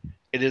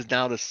 it is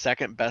now the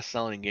second best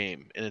selling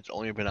game, and it's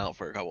only been out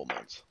for a couple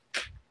months,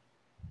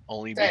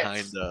 only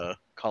behind That's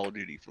Call of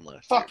Duty from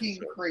last year. fucking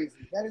So crazy.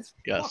 That is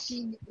yes,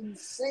 fucking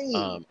insane.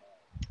 um,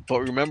 but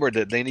remember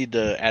that they need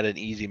to add an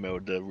easy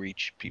mode to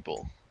reach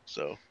people.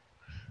 So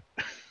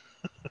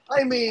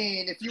I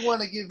mean, if you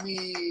want to give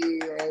me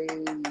a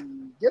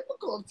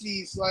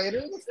difficulty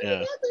slider, that's not a yeah,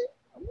 bad thing.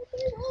 I'm not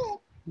saying that.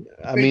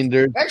 I Wait, mean,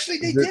 they're, actually,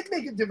 they they're did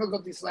make a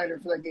difficulty slider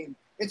for that game.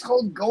 It's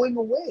called Going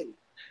Away.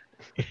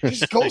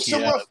 Just go yeah,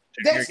 somewhere else.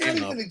 turn your That's not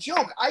game off. even a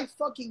joke. I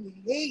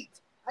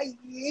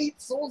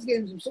hate Souls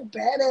games. I'm so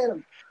bad at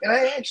them. And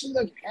I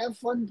actually have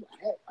fun.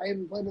 I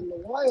haven't played in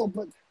a while,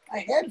 but I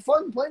had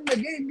fun playing the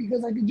game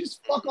because I could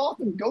just fuck off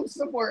and go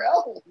somewhere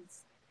else.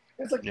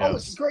 It's like, oh, Yeah.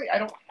 this is great. I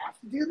don't have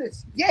to do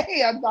this.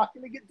 Yay, I'm not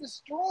going to get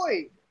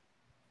destroyed.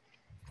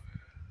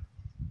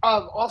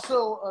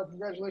 Also,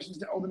 congratulations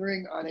to Elden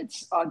Ring on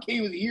its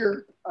Game of the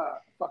Year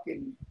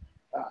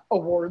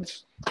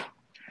awards.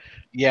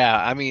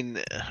 Yeah, I mean,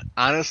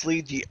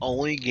 honestly, the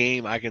only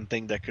game I can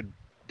think that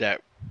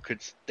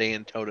could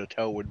stand toe to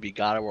toe would be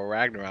God of War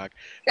Ragnarok.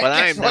 But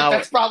I Guess am what? now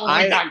That's probably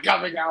I not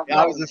coming out.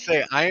 I was No. gonna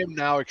say I am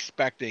now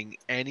expecting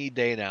any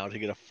day now to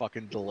get a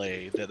fucking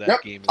delay that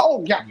Yep. game is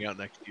Oh yeah. coming out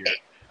next year.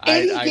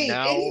 Any I game,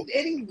 now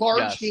any large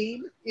yes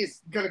game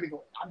is gonna be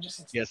going. I'm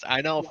just yes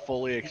I now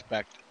fully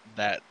expect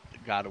that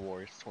God of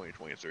War is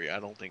 2023. I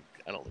don't think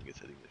it's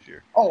hitting this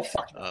year. oh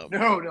fuck Um,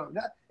 no.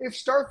 Not, if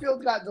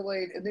Starfield got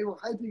delayed and they were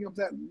hyping up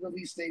that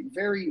release date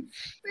very,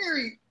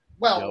 very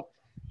well, Yep.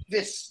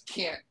 this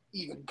can't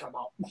even come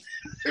out.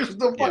 There's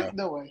no Yeah.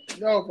 no way,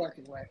 no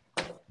fucking way.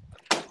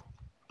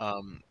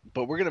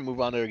 But we're gonna move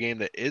on to a game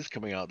that is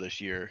coming out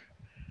this year,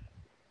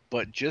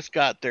 but just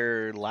got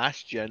their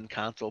last gen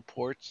console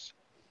ports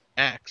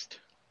axed,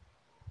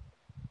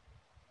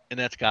 and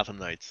that's Gotham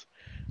Knights.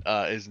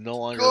 Is no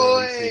longer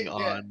releasing Good,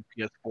 on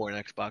PS4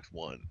 and Xbox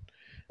One.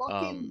 fucking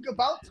Um,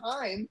 about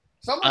time.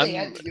 Somebody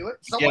had I'm to do it.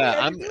 Somebody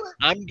yeah, had to do it.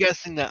 I'm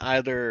guessing that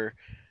either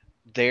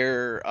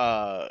they're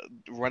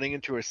running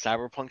into a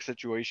cyberpunk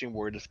situation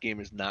where this game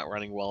is not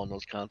running well on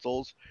those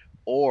consoles,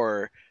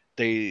 or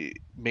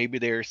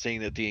they're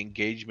saying that the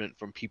engagement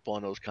from people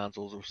on those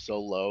consoles was so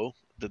low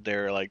that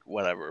they're like,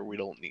 whatever, we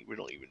don't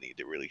even need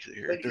to release it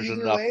here. But There's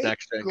either enough way,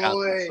 next gen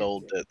consoles good.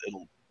 sold that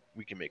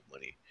we can make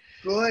money.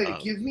 Good. Um,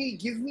 Give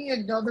me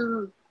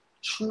another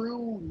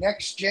true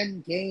next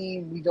gen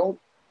game. We don't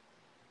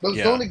Those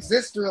Yeah. don't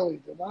exist really.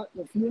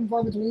 They're few and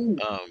far between.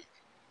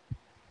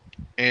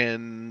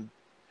 And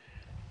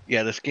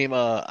yeah, this game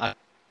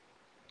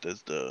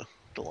is the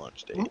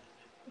launch date.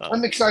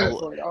 I'm excited Al-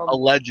 for it.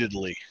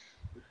 allegedly,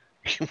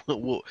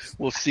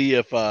 we'll see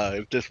if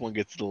this one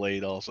gets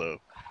delayed also.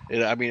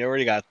 I mean, it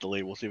already got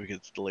delayed. We'll see if it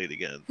gets delayed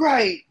again.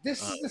 Right. Uh,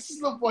 This is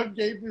the one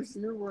game this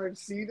year where I've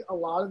seen a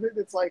lot of it.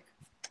 It's like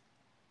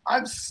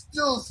I'm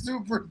still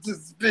super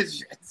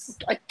suspicious.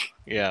 Like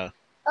yeah.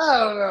 I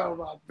don't know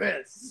about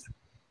this.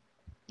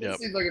 It Yep.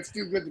 seems like it's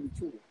too good to be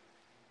true.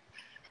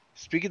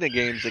 Speaking of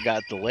games that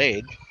got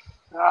delayed,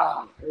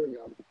 Here we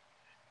go.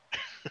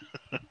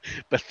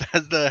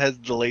 Bethesda has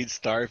delayed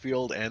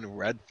Starfield and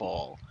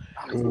Redfall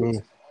Ooh.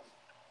 to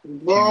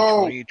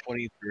Bro,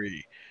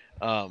 2023.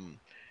 Um,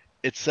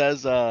 it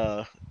says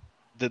that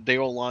they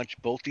will launch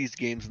both these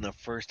games in the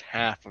first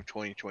half of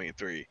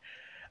 2023.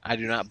 I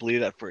do not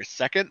believe that for a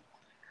second.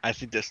 I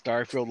think that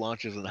Starfield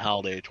launches in the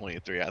holiday of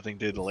 23. I think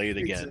they delayed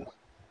me too. again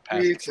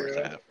past Me the first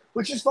too. half.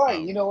 Which is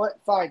fine. You Um, know what?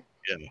 Fine.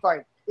 yeah,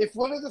 Fine. If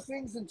one of the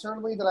things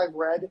internally that I've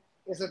read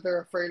is that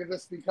they're afraid of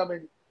this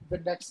becoming the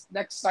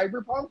next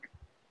cyberpunk,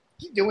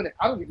 keep doing it.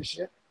 I don't give a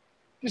shit.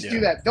 Just do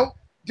yeah. that.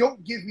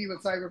 Don't give me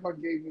what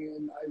Cyberpunk gave me,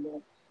 and I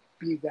won't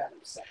be that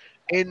upset.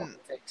 That's what And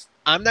it takes.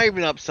 I'm not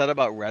even upset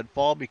about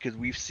Redfall because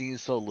we've seen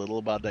so little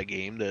about that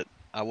game that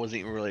I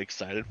wasn't even really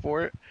excited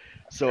for it.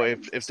 So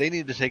if they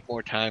need to take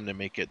more time to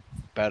make it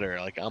better,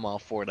 like I'm all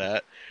for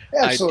that. I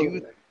do.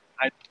 Absolutely.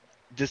 I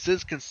This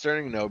is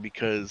concerning though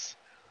because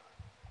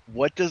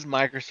what does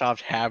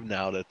Microsoft have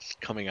now that's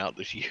coming out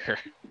this year?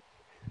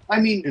 I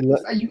mean,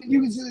 Ele-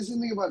 you can say the same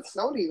thing about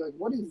Sony. Like,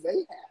 what do they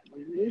have?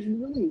 Like, there's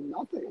really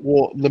nothing.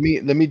 Well, let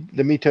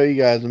me tell you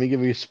guys. Let me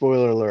give you a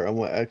spoiler alert on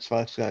what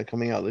Xbox got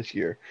coming out this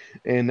year,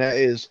 and that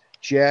is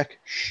jack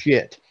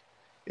shit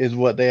is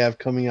what they have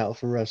coming out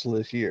for the rest of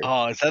this year.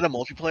 Oh, is that a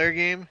multiplayer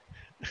game?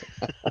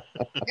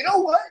 You know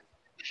what?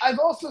 I've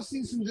also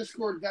seen some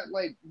Discord that,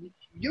 like,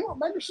 you know what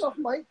Microsoft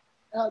might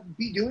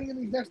be doing in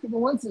these next couple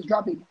months is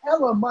dropping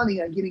hella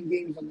money on getting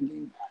games on the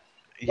Game Pass.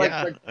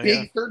 Yeah, Like yeah,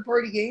 big third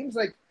party games.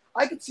 Like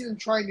I could see them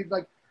trying to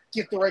like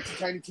get the rights to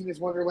Tiny Tina's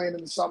Wonderland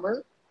in the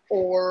summer,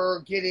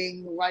 or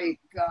getting like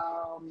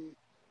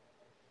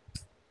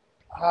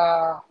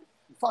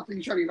fuck, are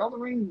you trying to get Elden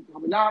Ring?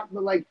 Probably not,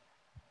 but like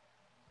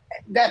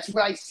that's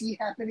what I see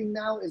happening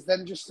now is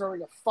them just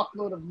throwing a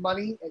fuckload of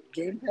money at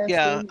Game Pass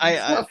yeah. games and I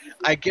stuff.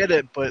 I get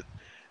it, but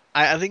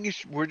I think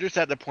we're just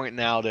at the point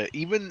now that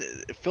even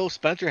Phil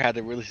Spencer had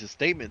to release a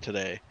statement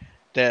today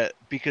that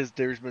because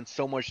there's been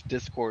so much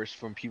discourse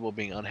from people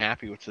being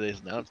unhappy with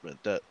today's announcement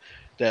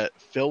that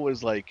Phil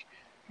was like,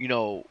 you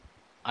know,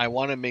 I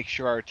want to make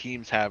sure our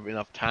teams have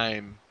enough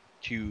time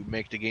to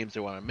make the games they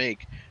want to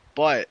make,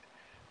 but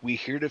we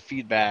hear the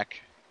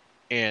feedback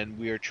and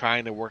we are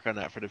trying to work on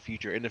that for the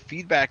future. And the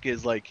feedback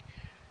is like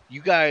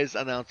you guys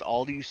announced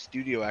all these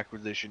studio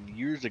acquisition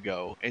years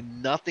ago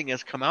and nothing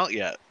has come out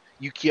yet.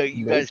 You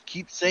Nope. guys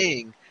keep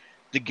saying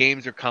the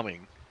games are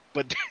coming,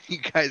 but then you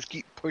guys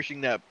keep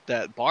pushing that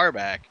bar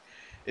back.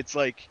 It's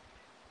like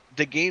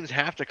the games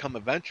have to come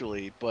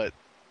eventually, but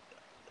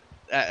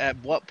at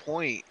what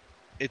point?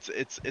 It's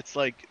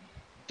like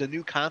the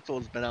new console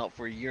has been out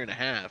for a year and a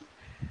half,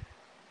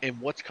 and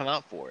what's come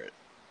out for it?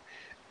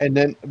 And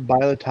then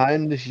by the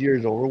time this year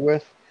is over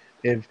with,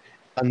 if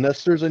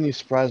unless there's any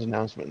surprise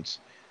announcements,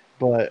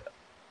 but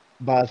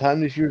by the time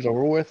this year's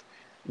over with,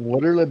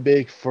 what are the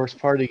big first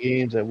party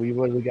games that we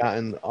would have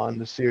gotten on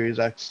the Series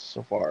X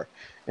so far?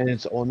 And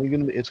it's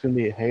gonna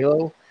be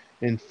Halo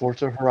and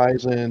Forza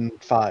Horizon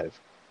 5.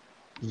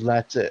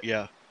 That's it.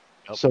 Yeah.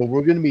 Yep. So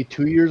we're gonna be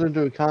 2 years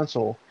into a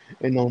console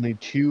and only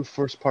two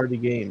first party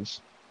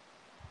games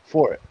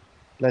for it.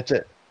 That's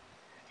it.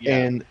 Yeah.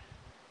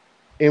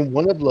 And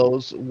one of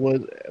those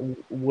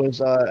was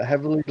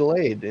heavily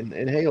delayed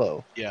in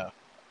Halo. Yeah.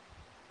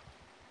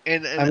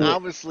 And I mean,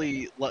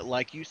 obviously,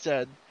 like you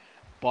said,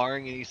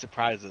 barring any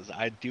surprises,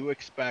 I do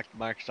expect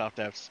Microsoft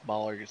to have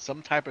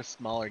some type of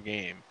smaller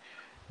game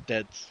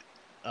that's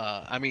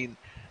I mean,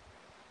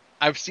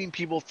 I've seen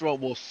people throw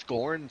well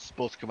Scorn's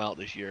supposed to come out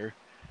this year.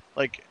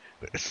 Like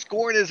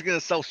Scorn is gonna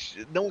sell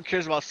no one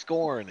cares about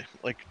Scorn.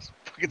 Like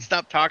fucking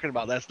stop talking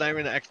about that.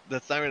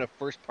 That's not even a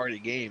first party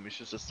game. It's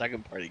just a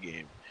second party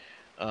game.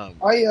 Um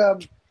I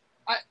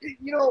I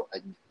you know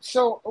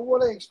so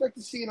what I expect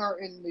to see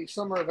in the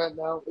summer event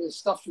now is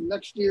stuff from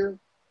next year,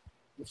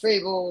 your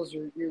Fables,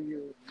 your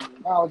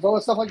all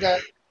that stuff like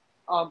that.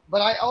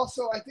 But I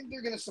think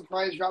they're gonna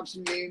surprise drop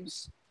some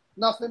games.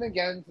 Nothing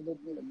again for the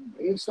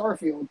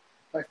Starfield.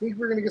 I think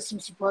we're gonna get some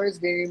surprise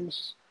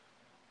games.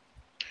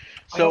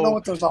 I don't know so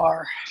what those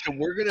are. so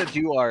we're gonna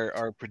do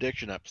our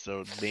prediction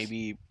episode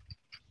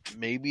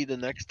maybe the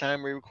next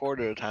time we record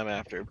or the time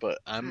after, but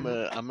I'm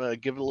gonna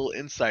give a little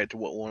insight to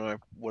one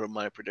of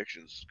my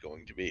predictions is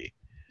going to be.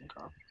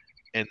 Okay.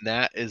 And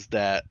that is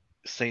that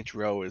Saints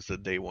Row is a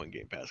day one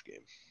Game Pass game.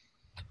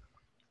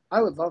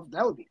 I would love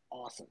that. Would be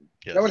awesome.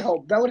 That would Yes.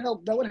 help. That would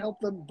help. That would help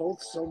them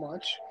both so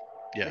much,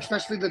 Yeah.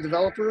 especially the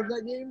developer of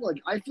that game. Like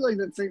I feel like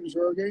that Saints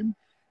Row game,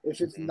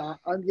 if it's Mhm. not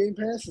on Game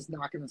Pass, is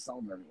not going to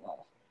sell very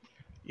well.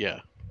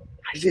 Yeah.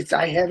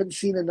 I haven't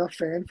seen enough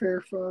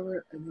fanfare from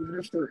it, and even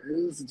if there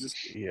is, it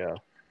just Yeah.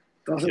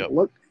 doesn't Yep.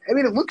 look. I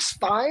mean, it looks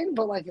fine,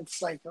 but like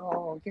it's like,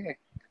 oh, okay,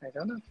 I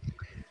don't know.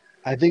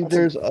 That's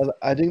a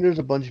I think there's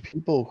a bunch of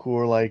people who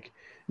are like,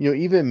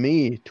 even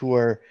me, to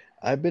where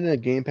I've been a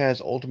Game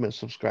Pass Ultimate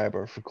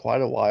subscriber for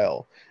quite a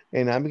while,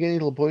 and I'm getting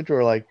to the point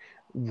where like,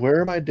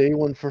 where are my day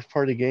one first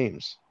party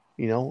games?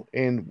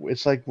 And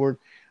it's like we're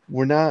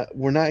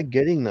not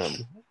getting them,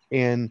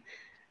 and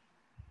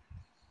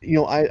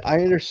I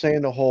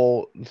understand the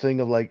whole thing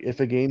of like, if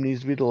a game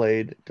needs to be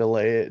delayed,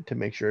 delay it to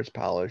make sure it's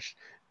polished,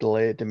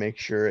 delay it to make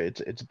sure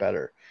it's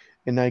better,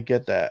 and I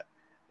get that.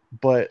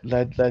 But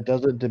that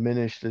doesn't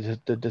diminish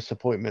the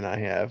disappointment I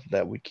have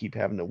that we keep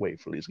having to wait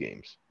for these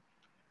games.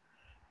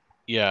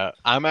 Yeah.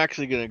 I'm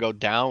actually gonna go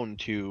down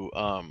to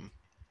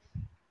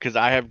because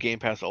I have Game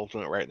Pass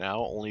Ultimate right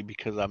now, only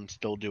because I'm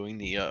still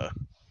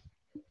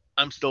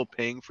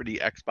paying for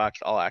the Xbox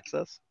All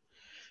Access,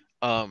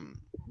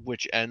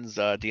 which ends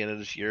at the end of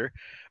this year.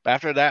 But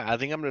after that, I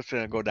think I'm just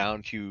gonna go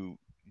down to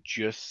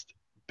just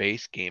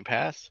base Game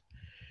Pass,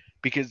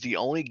 because the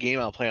only game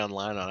I'll play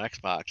online on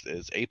Xbox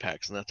is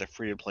Apex, and that's a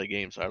free to play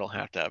game, so I don't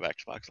have to have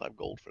Xbox Live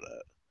Gold for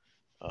that.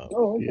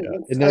 oh, okay, Yeah,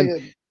 that's and then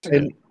that's a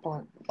good and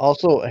point.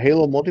 also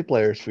Halo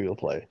multiplayer is free to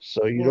play,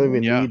 so you don't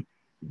even Yeah, need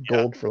yeah,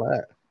 gold for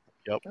that.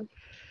 yep.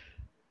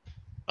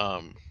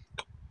 Um,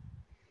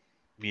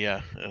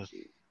 yeah,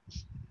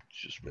 it's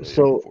just really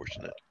So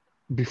unfortunate.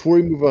 before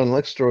we move on to the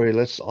next story,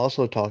 let's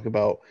also talk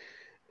about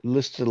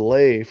this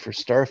delay for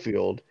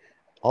Starfield.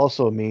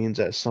 Also means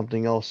that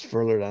something else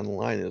further down the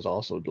line is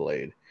also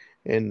delayed,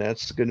 and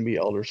that's going to be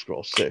Elder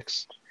Scrolls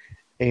 6.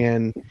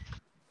 And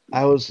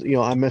I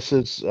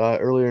messaged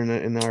earlier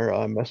in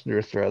our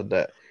messenger thread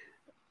that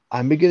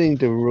I'm beginning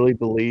to really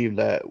believe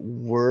that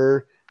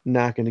we're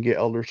not going to get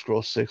Elder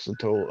Scrolls 6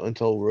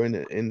 until we're into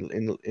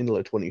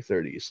the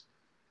 2030s.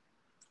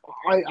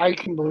 I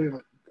can believe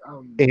it.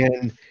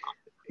 And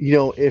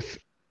if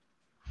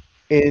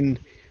in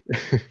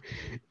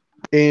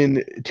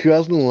in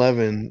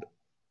 2011,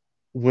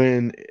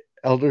 when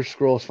Elder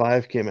Scrolls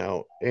 5 came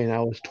out and I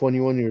was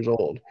 21 years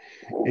old,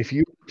 if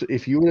you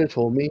would have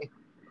told me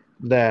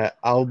that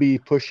I'll be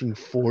pushing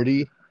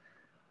 40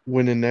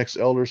 when the next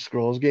Elder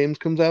Scrolls games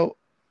comes out,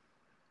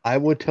 I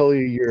would tell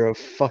you you're a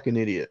fucking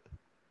idiot.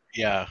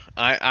 Yeah,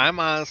 I'm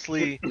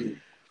honestly,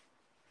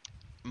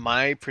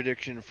 my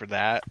prediction for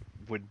that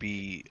would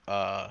be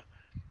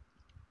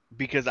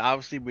because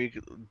obviously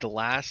the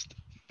last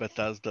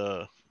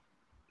Bethesda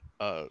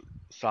uh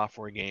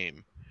software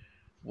game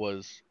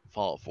was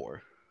Fallout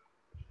 4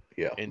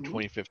 Yeah. in Mhm.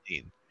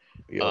 2015.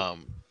 Yep.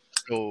 Um,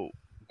 so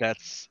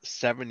that's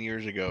 7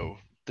 years ago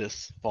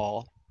this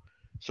fall.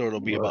 So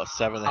it'll be about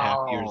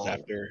 7.5 years Wow.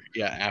 after.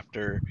 Yeah,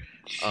 after.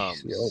 Um, Yep.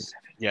 Jesus.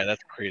 yeah,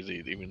 that's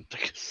crazy to even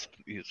think of.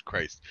 Jesus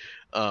Christ.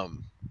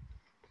 Um,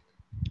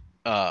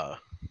 uh,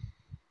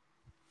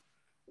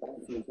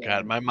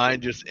 God, my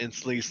mind just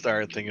instantly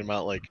started thinking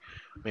about like,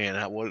 man,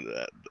 how was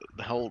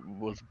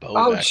Bo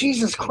Oh, back in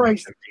Jesus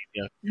Christ. 2015?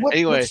 Yeah. What's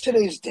Anyway,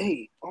 today's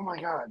date? Oh my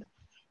God.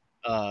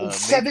 In May 12th.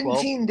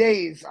 17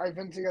 days, I've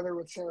been together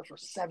with Sarah for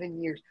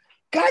 7 years.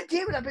 God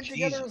damn it, I've been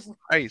together Jesus with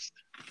Christ,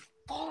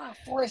 Fallout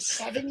 4 is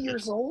 7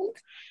 years old?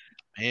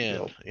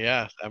 man. Yep.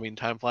 Yeah, I mean,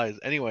 time flies.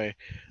 Anyway,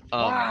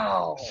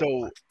 Wow.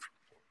 so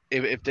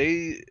if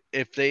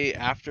they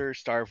after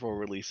Starfield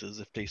releases,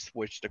 if they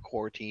switch the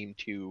core team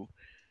to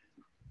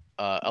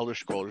Elder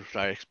Scrolls, which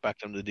I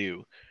expect them to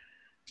do,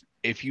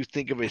 if you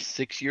think of a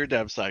 6 year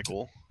dev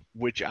cycle,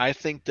 which I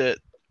think that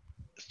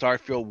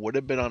Starfield would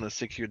have been on a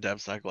 6 year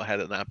dev cycle had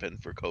it not been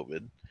for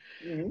COVID,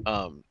 Mhm.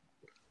 um,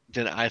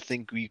 then I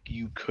think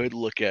you could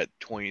look at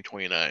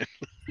 2029.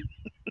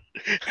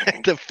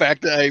 The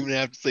fact that I even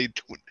have to say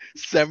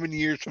 7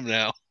 years from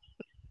now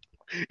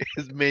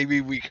is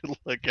maybe we could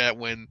look at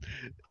when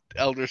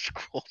Elder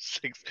Scrolls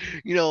 6,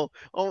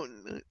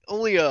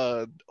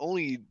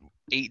 only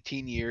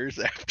 18 years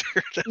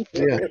after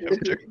Yeah.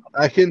 after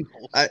I can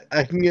Scrolls.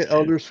 I can get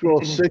Elder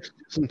Scrolls 6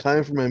 some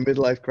time for my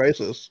midlife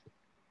crisis.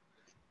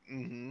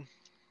 Hmm.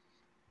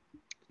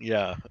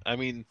 Yeah, I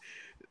mean,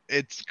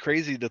 it's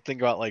crazy to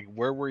think about like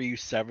where were you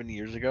 7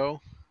 years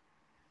ago,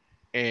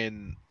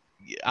 and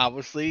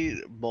obviously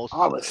I most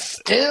was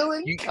still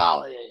in you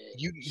college.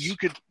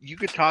 you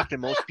could talk to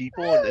most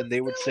people, I and was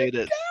they would say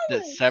that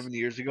still 7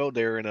 years ago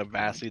they were in a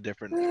vastly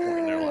different point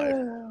in their life.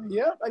 in college.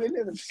 Yep, I didn't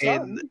have a And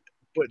son.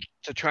 but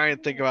to try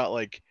and think about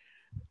like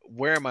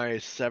where am I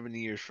 7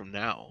 years from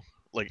now?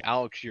 Like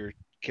Alex, your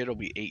kid will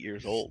be 8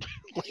 years old.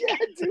 Yeah,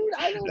 dude,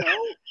 I don't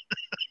know.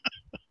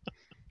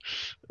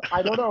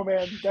 I don't know,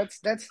 man. That's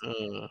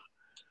uh,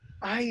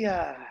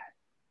 I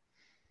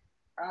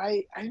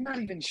I'm not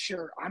even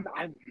sure. I'm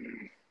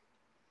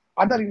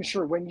not even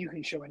sure when you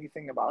can show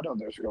anything about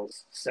Elder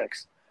Scrolls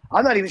 6.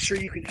 I'm not even sure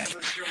you can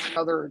ever show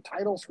another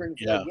title screen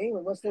for a yeah, game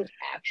unless there's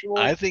I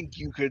actual. think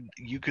you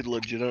could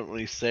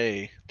legitimately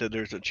say that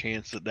there's a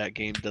chance that that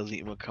game doesn't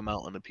even come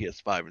out on the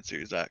PS5 and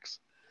Series X.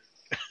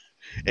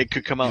 It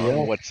could come out on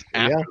Yeah. what's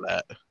Yeah. after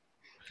that.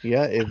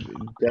 Yeah,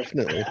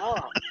 definitely.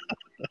 Ah,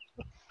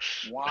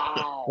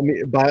 Wow. I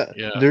mean, but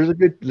Yeah. there's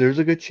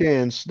a good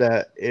chance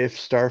that if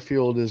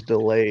Starfield is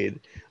delayed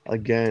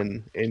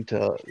again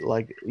into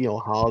like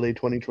holiday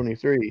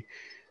 2023,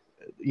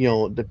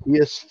 the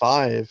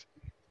PS5.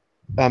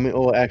 I mean,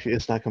 oh, actually,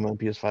 it's not coming on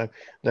PS5.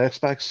 The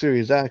Xbox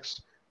Series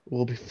X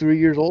will be 3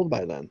 years old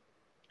by then.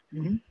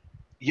 Mm-hmm.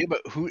 Yeah,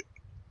 but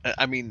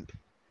I mean,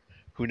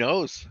 who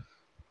knows?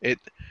 It.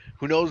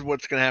 Who knows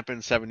what's gonna happen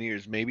in 7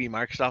 years? Maybe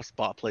Microsoft's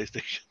bought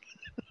PlayStation.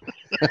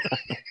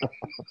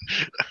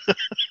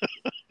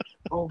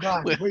 Oh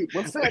God! Who Wait,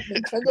 what's that?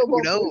 Nintendo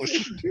bought knows?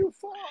 PlayStation 2?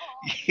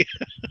 Fuck.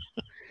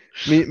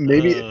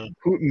 Maybe uh,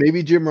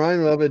 maybe Jim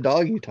Ryan will have a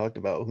dog he talked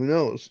about. Who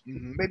knows?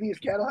 mhm. Maybe his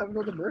cat will have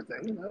another birthday.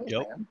 Who knows,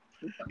 Yep. man?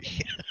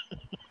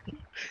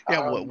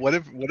 Yeah. What? Um, What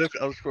if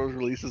Elder Scrolls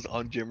releases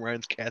on Jim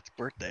Ryan's cat's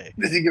birthday?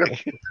 is he gonna?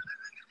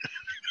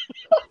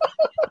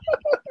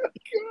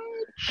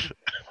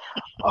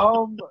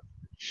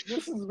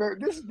 This is very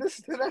this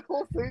that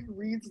whole thing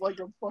reads like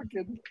a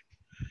fucking.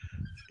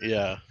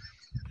 Yeah.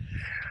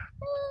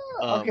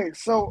 Um. Okay,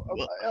 so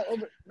Well,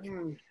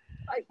 hmm,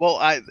 well,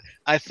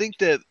 I think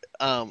that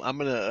I'm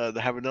gonna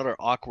have another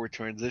awkward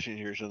transition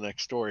here to the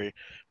next story,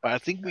 but I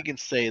think we can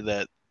say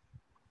that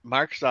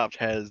Microsoft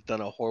has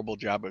done a horrible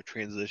job of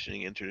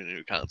transitioning into the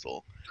new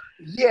console.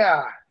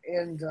 yeah,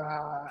 and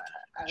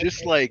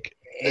Just like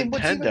what's even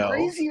Nintendo,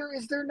 crazier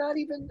is they're not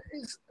even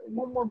is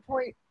one more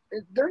point.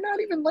 They're not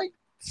even like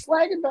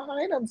slagging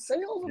behind on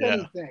sales of yeah,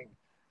 anything.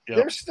 yep,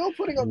 They're still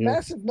putting up Yeah,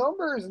 massive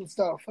numbers and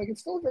stuff. Like it's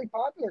still a very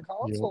popular yeah.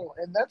 console,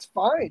 and that's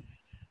fine.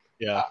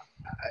 yeah. Uh,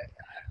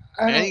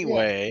 I don't. Yeah.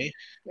 Anyway,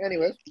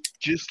 Anyways,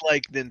 just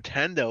like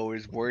Nintendo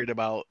is worried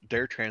about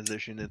their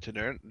transition into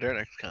their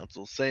next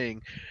console,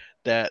 saying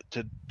that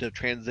the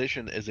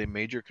transition is a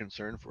major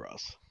concern for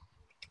us.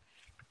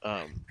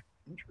 Um,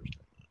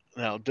 interesting.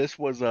 Now this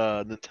was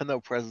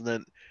Nintendo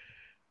president.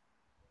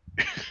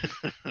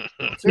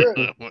 Let's hear it.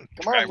 I'm gonna Come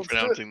try on, let's do it.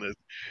 pronouncing this.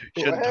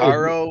 Go ahead.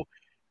 Shintaro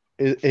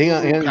Hang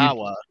on.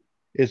 Furukawa.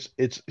 It's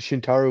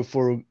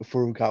Shintaro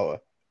Furukawa.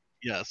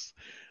 Yes,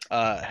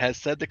 has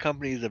said the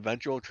company's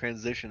eventual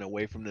transition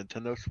away from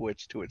Nintendo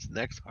Switch to its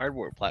next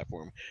hardware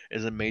platform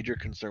is a major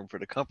concern for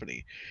the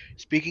company.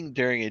 Speaking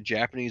during a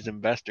Japanese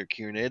investor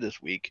Q&A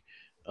this week,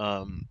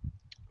 um,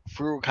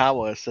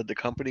 Furukawa said the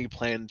company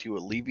planned to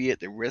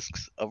alleviate the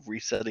risks of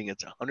resetting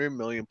its 100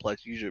 million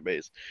plus user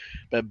base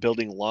by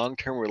building long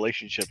term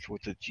relationships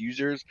with its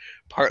users,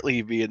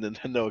 partly via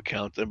Nintendo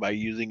accounts and by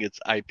using its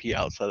IP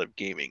outside of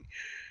gaming.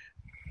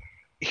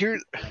 Here,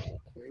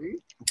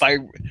 Okay.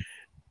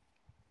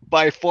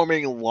 by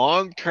forming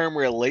long-term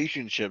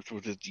relationships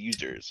with its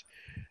users.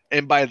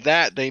 And by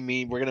that they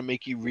mean we're gonna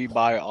make you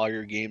rebuy all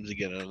your games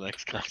again on the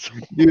next console.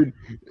 Dude,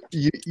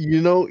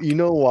 you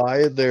know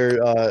why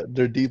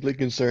they're deeply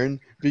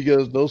concerned?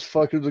 Because those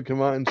fuckers would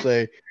come out and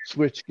say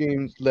Switch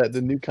games that the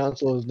new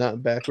console is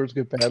not backwards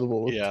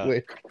compatible with Yeah.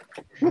 Switch.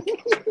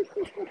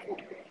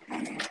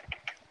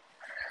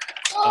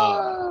 Um.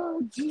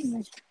 Oh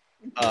Jesus!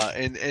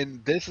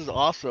 And this is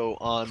also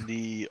on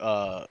the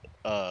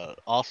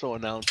also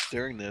announced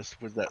during this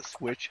was that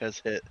Switch has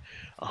hit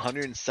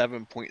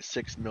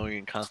 107.6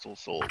 million consoles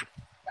sold.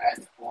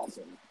 That's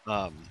awesome.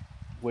 Um,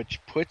 which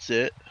puts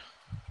it,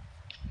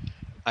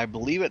 I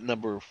believe, at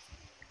number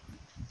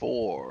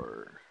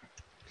 4.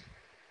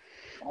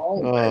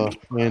 Already.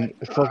 And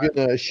fucking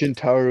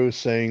Shintaro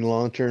saying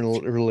long-term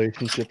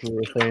relationships with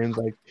the fans,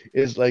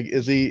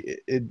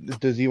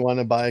 does he want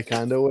to buy a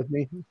condo with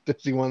me?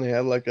 Does he want to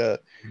have like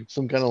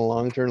some kind of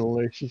long-term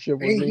relationship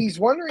with me? He's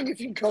wondering if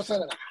you can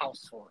co-sign on a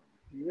house for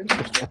him. You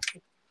interested?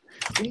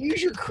 Can you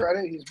use your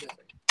credit? He's busy.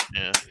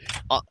 Yeah.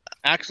 Uh,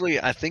 Actually,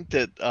 I think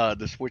that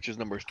the Switch is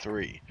number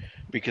 3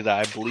 because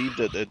I believe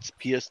that it's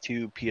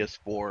PS2,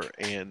 PS4,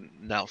 and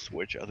now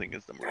Switch. I think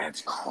is number.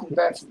 That's cool.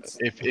 That's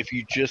insane. If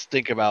you just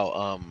think about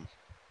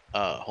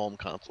home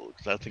console,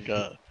 because I think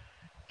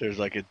there's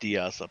like a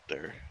DS up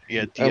there.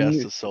 Yeah, I'm DS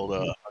gonna, has sold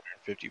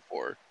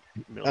 154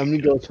 I'm million gonna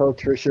go units. tell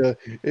Trisha,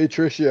 hey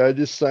Trisha, I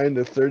just signed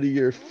a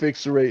 30-year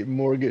fixed rate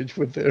mortgage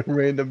with a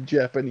random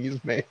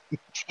Japanese man.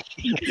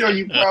 Are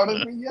you proud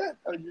of me yet?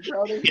 Are you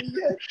proud of me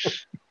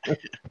yet?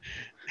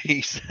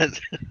 He says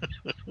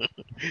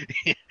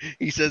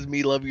he says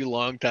me love you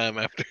long time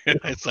after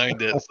I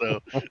signed it. So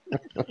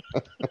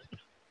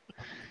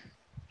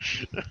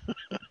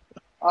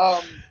I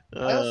also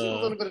have a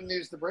uh, little bit of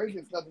news to break.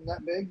 It's nothing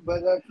that big,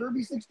 but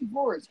Kirby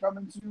 64 is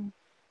coming to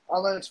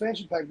online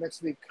expansion pack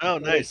next week. oh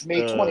It's nice,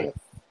 May the 20th.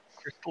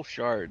 crystal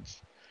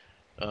shards.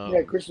 Yeah,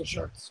 Um, Crystal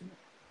Shards.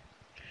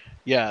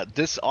 yeah,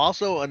 this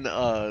also and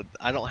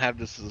I don't have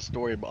this as a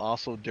story, but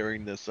also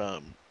during this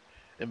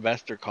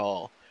investor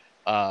call,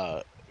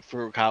 uh,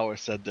 Furukawa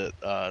said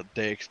that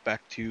they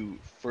expect to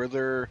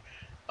further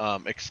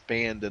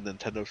expand the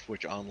Nintendo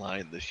Switch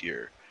Online this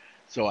year.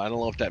 So I don't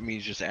know if that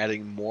means just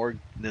adding more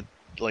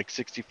like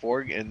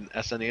 64 and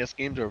SNES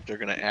games, or if they're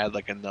gonna add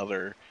like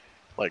another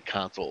like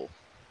console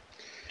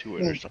to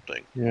it or Hmm.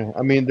 something. Yeah,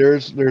 I mean,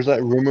 there's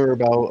that rumor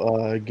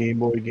about Game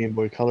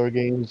Boy Color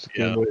games,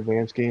 Game Yeah. Boy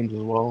Advance games as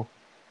well.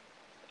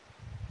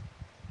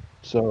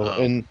 So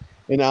Um.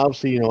 And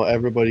obviously,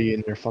 everybody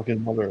and their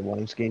fucking mother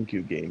wants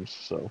GameCube games.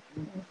 So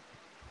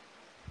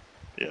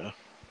Yeah.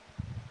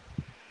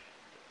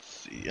 Let's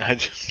see, I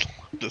just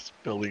love this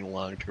building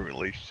long-term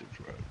relationships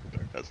with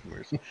our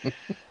customers.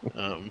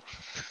 Um,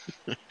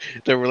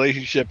 the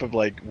relationship of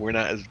like we're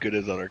not as good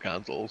as other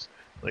consoles.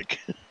 Like,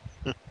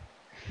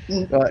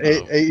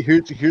 hey, um, hey,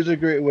 here's a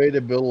great way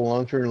to build a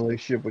long term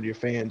relationship with your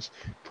fans.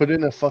 Put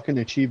in a fucking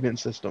achievement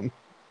system.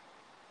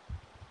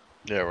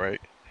 yeah,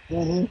 right.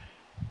 Mm-hmm.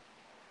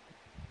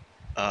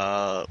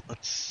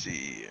 Let's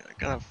see. I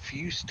got a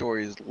few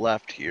stories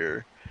left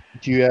here.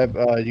 Do you got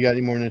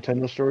any more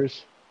Nintendo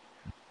stories?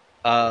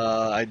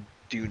 I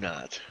do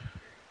not.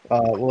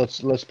 Well,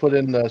 let's put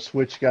in the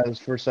Switch got its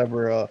first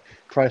ever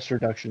price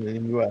reduction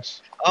in the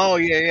U.S. Oh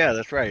yeah, yeah,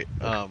 that's right.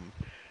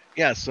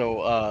 Yeah.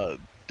 So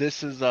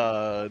this is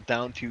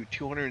down to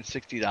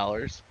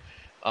 $260.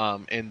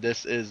 And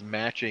this is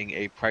matching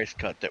a price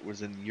cut that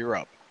was in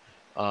Europe,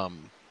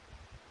 um,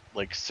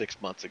 like 6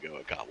 months ago.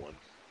 I got one.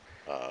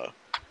 Uh,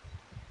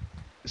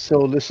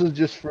 So this is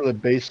just for the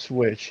base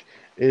Switch.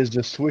 Is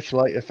the Switch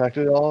Lite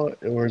affected at all,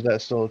 or is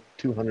that still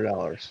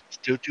 $200?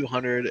 Still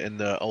 200, and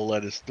the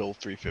OLED is still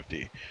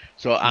 350.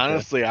 So Okay,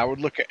 honestly, I would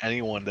look at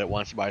anyone that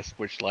wants to buy a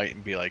Switch Lite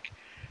and be like,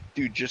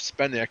 dude, just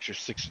spend the extra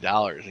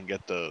 $60 and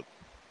get the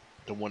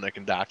one that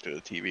can dock to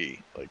the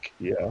TV. Like,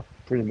 yeah,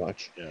 pretty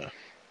much. yeah,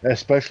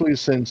 Especially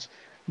since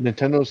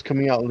Nintendo's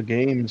coming out with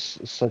games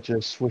such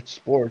as Switch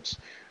Sports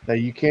that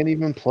you can't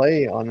even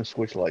play on a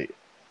Switch Lite.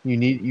 You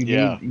need you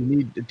yeah. need you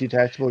need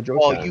detachable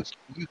Well, you Joy-Cons.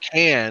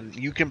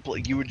 you can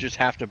play. You would just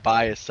have to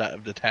buy a set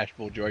of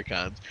detachable Joy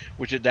Cons,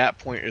 which at that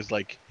point is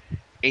like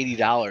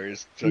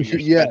 $80. So you're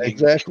Yeah, spending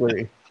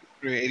exactly.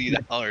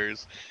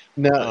 $80.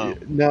 Now, Um,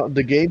 now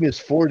the game is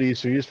 40,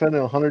 so you're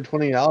spending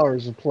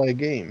 $120 to play a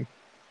game.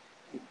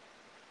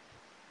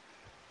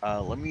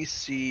 let me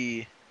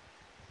see.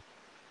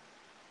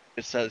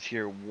 It says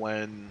here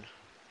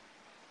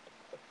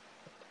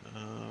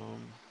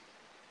um,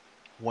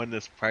 when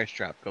this price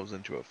drop goes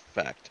into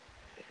effect.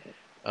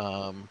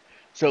 Um,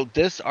 so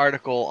this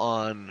article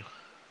on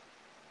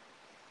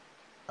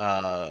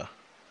uh,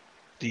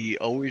 the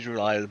always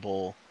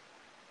reliable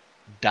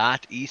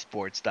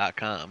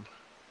esports.com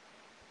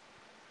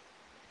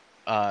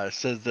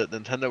says that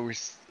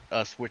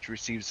Switch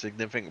received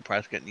significant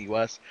price cut in the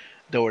U.S.,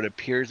 though it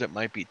appears it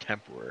might be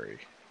temporary.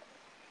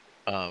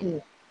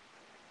 Um,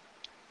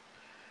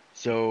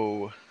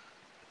 so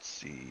let's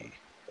see.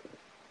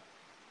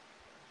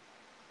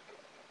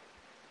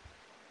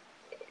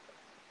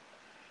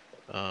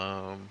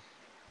 Um,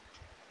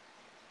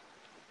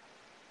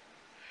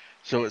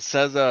 so it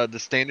says the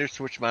standard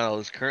Switch model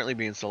is currently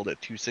being sold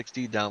at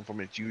 260, down from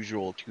its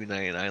usual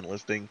 299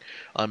 listing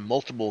on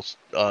multiple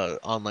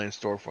online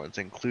storefronts,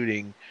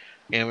 including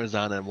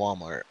Amazon and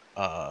Walmart.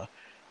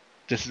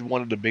 This is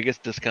one of the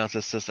biggest discounts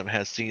the system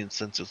has seen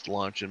since its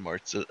launch in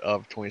March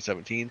of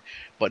 2017,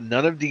 but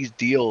none of these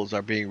deals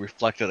are being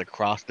reflected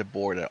across the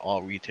board at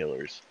all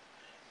retailers.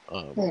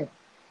 Um, Hmm.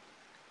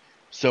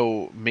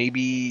 so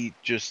maybe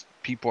just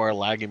people are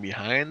lagging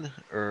behind,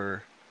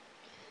 or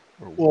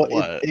Well,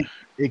 what?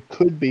 it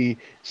could be.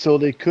 So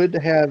they could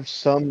have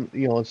some,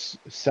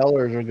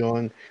 sellers are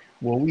going,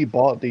 well, we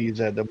bought these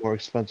at the more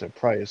expensive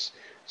price,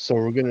 so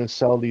we're going to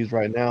sell these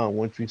right now. And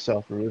once we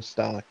sell through this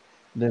stock,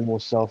 then we'll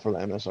sell for the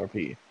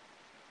MSRP.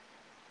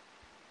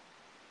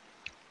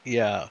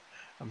 Yeah,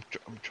 I'm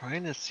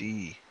trying to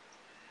see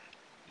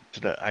to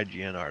the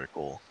IGN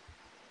article.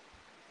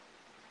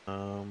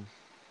 Um,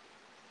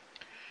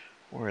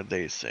 what are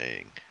they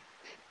saying?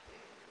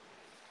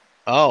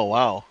 Oh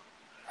wow.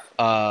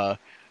 Uh,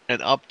 an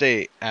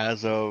update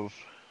as of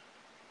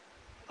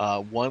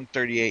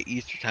 1:38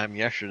 Eastern time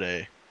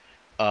yesterday.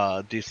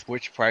 The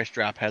Switch price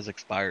drop has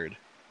expired.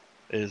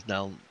 It is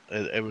now.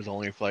 It was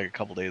only for like a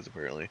couple days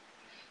apparently.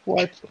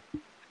 What?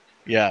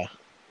 Yeah.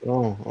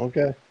 Oh,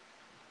 okay.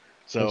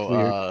 That's So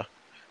weird.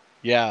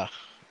 yeah.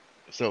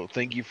 So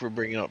thank you for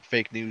bringing up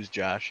fake news,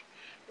 Josh.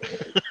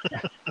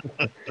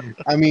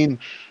 I mean,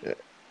 uh,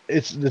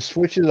 it's the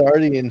Switch is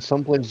already in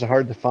some places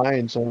hard to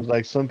find. So it's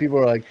like some people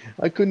are like,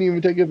 I couldn't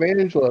even take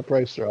advantage of that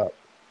price drop.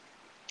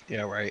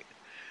 Yeah, right.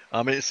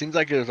 It seems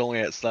like it was only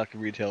at select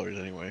retailers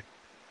anyway.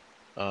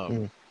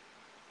 Hmm, Um,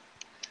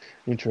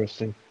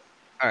 interesting.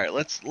 all right,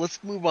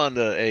 let's move on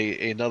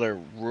to another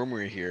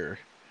rumor here.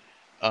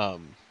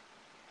 Um,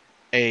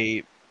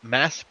 a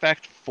Mass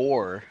Effect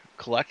 4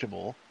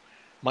 collectible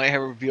might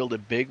have revealed a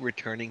big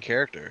returning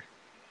character,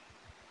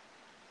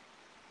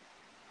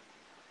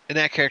 and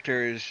that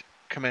character is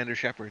Commander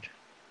Shepard.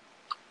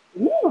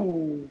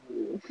 Ooh.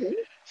 Okay.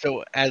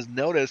 So, as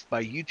noticed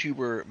by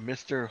YouTuber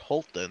Mr.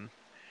 Holton,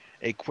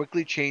 a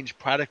quickly changed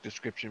product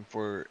description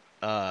for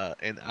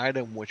an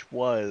item which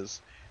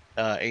was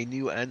a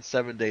new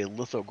N7-day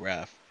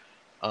lithograph.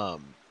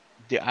 Um,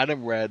 the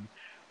item read,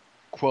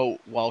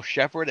 quote, while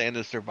Shepard and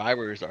the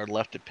survivors are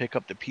left to pick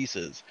up the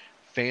pieces,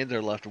 fans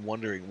are left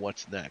wondering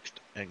what's next,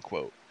 end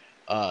quote.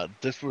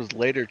 This was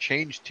later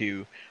changed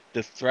to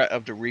the threat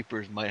of the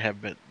Reapers might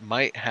have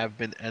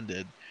been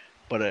ended,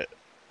 but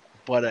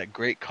at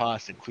great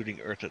cost, including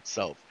Earth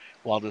itself.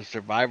 while the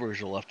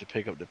survivors are left to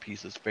pick up the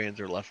pieces. Fans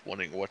are left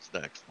wondering what's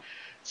next.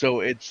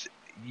 So it's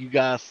you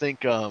gotta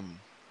think.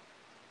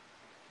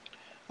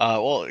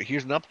 Well,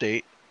 here's an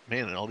update.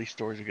 Man, and all these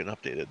stories are getting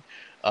updated.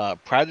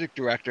 Project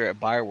director at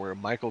BioWare,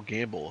 Michael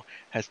Gamble,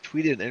 has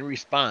tweeted in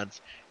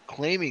response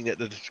claiming that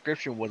the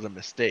description was a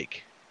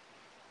mistake.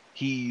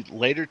 He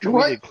later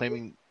What? tweeted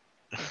claiming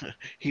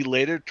he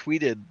later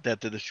tweeted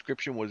that the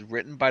description was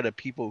written by the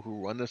people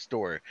who run the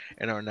store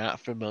and are not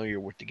familiar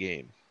with the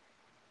game.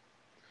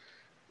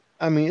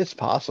 I mean, it's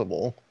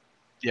possible.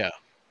 Yeah.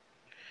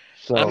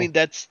 I So mean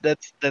that's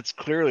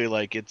clearly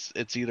like it's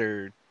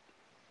either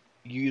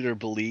you either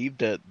believe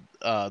that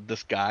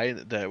this guy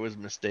that it was a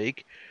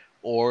mistake,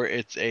 or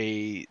it's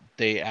a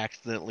they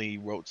accidentally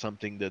wrote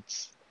something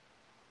that's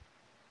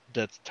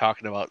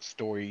talking about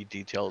story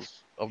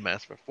details of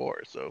Mass Effect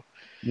 4. So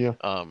yeah,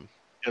 um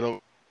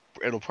it'll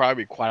it'll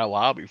probably be quite a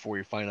while before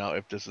you find out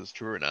if this is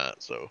true or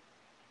not. So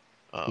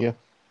yeah, um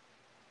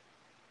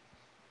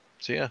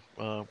so yeah,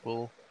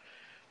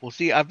 we'll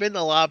see. I've seen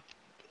a lot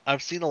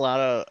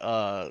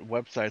of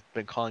websites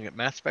been calling it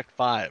Mass Effect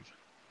 5,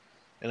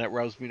 and that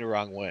rubs me the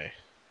wrong way.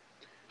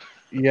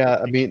 yeah.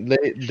 I mean,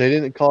 they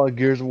didn't call it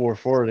Gears of War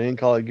 4. They didn't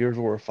call it Gears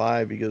of War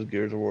 5 because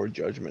Gears of War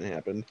Judgment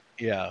happened.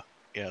 Yeah,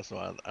 yeah. So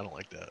I don't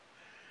like that.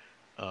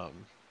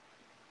 Um,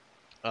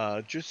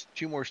 just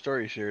two more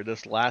stories here.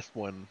 This last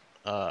one,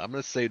 I'm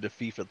gonna save the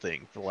FIFA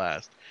thing for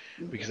last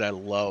because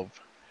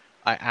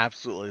I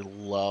absolutely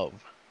love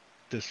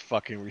this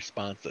fucking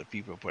response that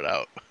FIFA put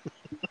out.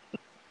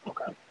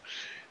 Okay.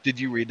 Did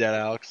you read that,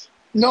 Alex?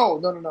 No.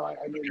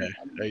 I Okay, didn't.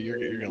 I didn't you're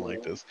really gonna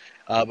like know. this.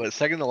 But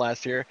second to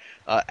last here,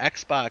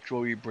 Xbox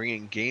will be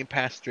bringing Game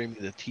Pass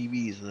streaming to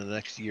TVs in the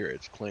next year.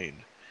 It's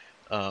claimed.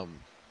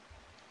 Um,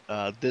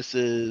 this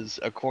is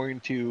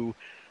according to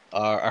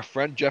our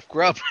friend Jeff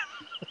Grubb,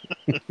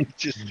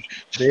 just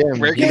Damn,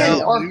 breaking he's Again,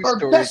 out just news our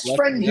stories best left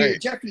friend and here, right.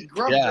 Jeffy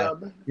Grub Yeah.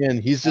 Grub.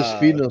 man, he's just Uh,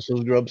 feeding us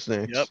those grub yep.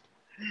 snacks.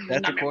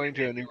 That's according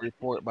to a new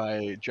report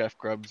by Jeff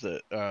Grubb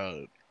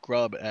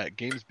at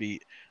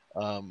GamesBeat.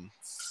 Um,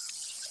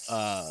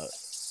 uh,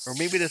 or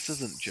maybe this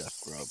isn't Jeff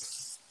Grubb.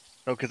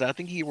 Oh, because I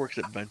think he works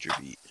at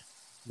VentureBeat,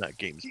 not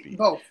GamesBeat.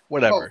 Both.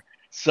 Whatever. He works for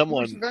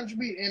Someone.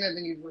 VentureBeat, and I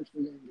think he works for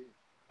Game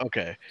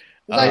Okay.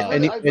 Because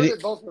Any I've heard any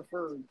it both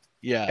referred.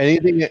 Yeah.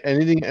 anything that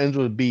ends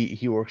with beat,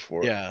 he works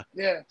for. Yeah.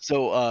 Yeah.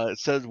 So it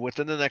says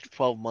within the next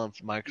 12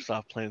 months,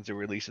 Microsoft plans to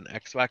release an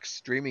Xbox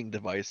streaming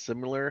device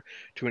similar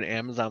to an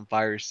Amazon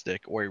Fire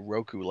Stick or a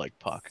Roku-like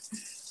puck.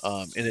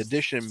 In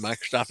addition,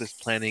 Microsoft is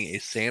planning a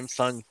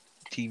Samsung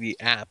TV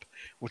app,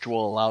 which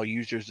will allow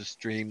users to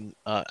stream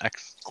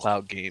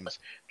xCloud games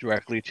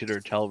directly to their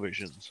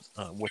televisions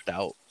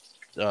without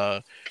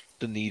uh,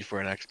 the need for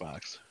an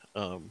Xbox.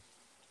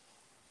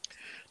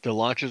 The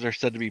launches are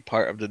said to be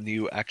part of the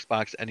new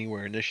Xbox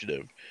Anywhere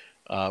initiative,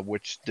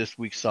 which this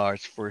week saw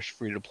its first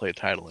free-to-play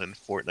title in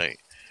Fortnite.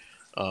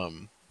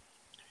 Um,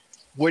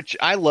 which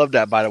I love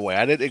that, by the way.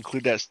 I didn't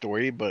include that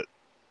story, but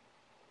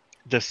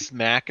the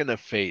smack in the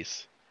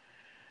face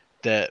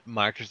that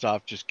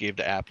Microsoft just gave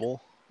to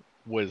Apple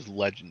was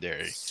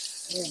legendary.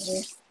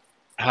 Mm-hmm.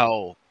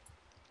 How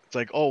it's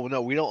like, oh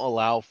no, we don't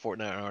allow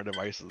Fortnite on our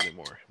devices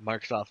anymore.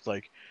 Microsoft's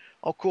like,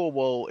 oh cool,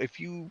 well if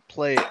you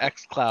play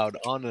xCloud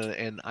on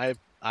an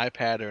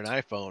iPad or an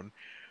iPhone,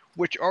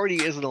 which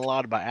already isn't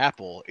allowed by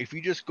Apple, if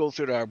you just go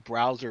through our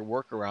browser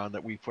workaround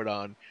that we put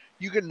on,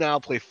 you can now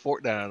play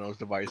Fortnite on those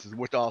devices,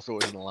 which also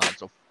isn't allowed.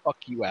 So fuck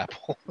you,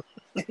 Apple.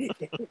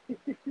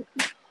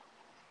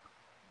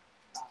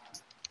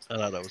 I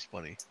thought that was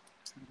funny.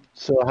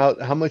 So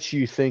how much do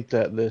you think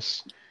that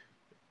this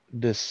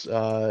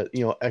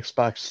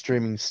Xbox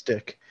streaming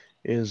stick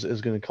is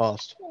going to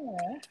cost?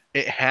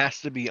 It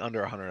has to be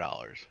under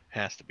 $100.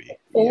 Has to be.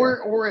 Yeah.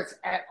 Or it's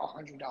at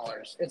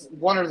 $100. It's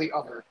one or the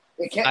other.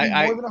 It can't be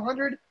I more than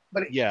 100,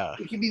 but yeah.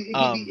 it can be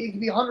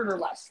 100 or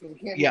less. It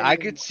can't be Yeah, I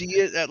anything could more. see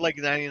it at like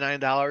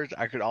 $99.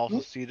 I could also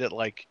Hmm? see it at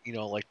like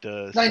like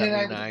the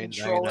 99 with a 79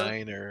 controller.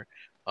 99 or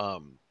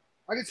um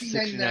I could see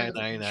 99 69 with a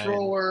 99.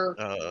 controller,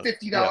 Yeah.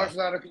 $50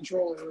 without a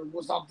controller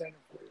was something.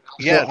 So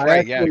Yeah, that's I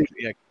right. Yeah,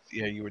 actually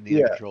yeah, you would need a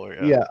yeah controller.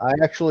 Yeah. yeah I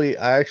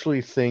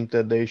actually think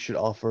that they should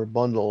offer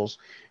bundles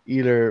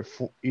either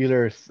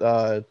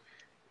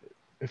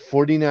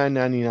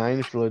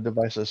 49.99 for the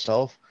device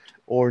itself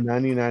or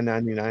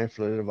 99.99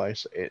 for the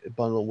device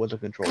bundle with a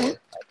controller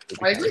with the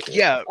I agree. console.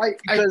 Yeah,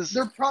 because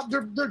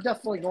They're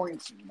definitely going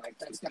to. Like,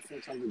 that's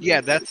definitely something they're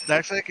yeah, going to do.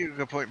 that's like a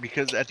good point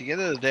because at the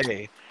end of the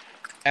day,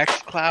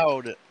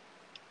 xCloud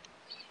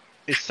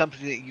is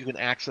something that you can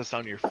access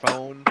on your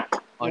phone,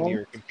 on Well,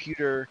 your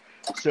computer.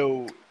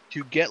 So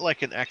to get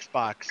like an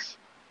Xbox,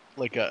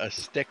 like a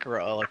stick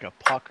or like a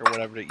puck or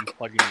whatever that you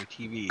plug in your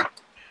TV,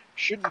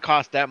 shouldn't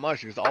cost that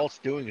much because all it's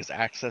doing is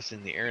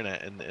accessing the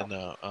internet in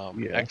the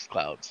Yeah.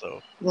 xCloud.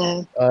 So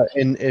mhm.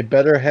 And it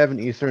better have an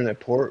Ethernet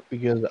port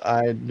because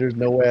there's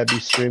no way I'd be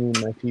streaming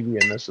my TV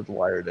unless it's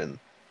wired in.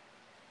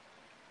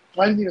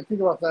 I didn't even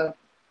think about that.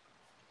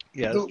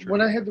 yeah, that's true.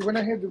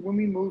 When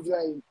we moved,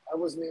 I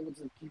wasn't able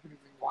to keep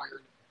anything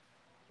wired.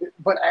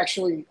 But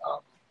actually,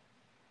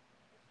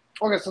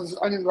 Okay, so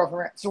I need to go off a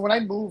rant. So when I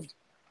moved,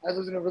 I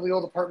lived in a really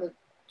old apartment,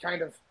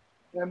 kind of,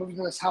 and I moved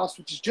into this house,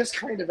 which is just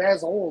kind of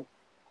as old,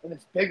 and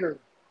it's bigger,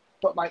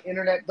 but my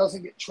internet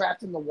doesn't get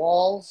trapped in the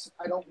walls.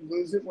 I don't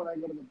lose it when I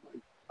go to the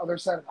other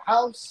side of the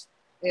house,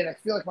 and I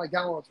feel like my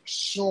downloads are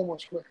so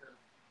much quicker.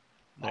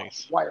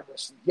 Nice.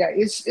 Wireless. Yeah,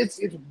 it's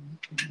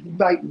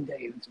night and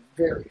day. It's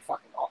very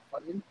fucking off. I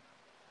mean,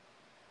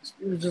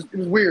 it was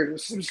weird.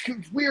 It was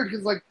weird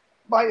because like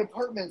my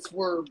apartments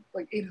were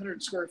like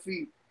 800 square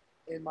feet,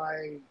 and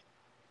my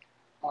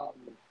um,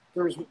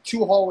 there was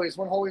two hallways.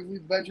 One hallway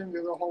leads the bedroom, the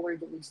other hallway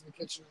that leads to the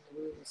kitchen and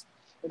the rooms.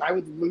 And I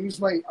would lose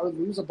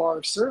a bar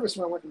of service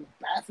when I went to the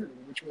bathroom,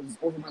 which was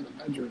over by the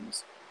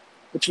bedrooms,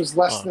 which was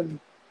less than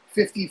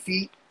 50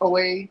 feet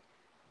away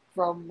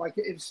from like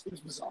it was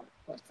bizarre.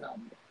 But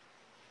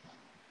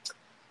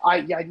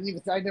I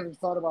never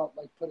thought about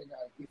like putting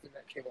a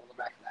Ethernet cable in the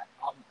back of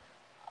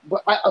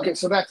that. Okay,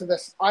 so back to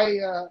this.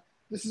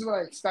 This is what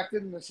I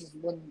expected, and this is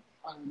when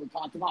we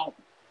talked about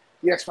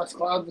the Xbox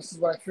Cloud. This is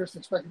what I first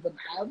expected them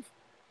to have,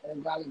 and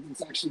I'm glad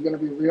it's actually going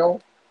to be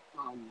real.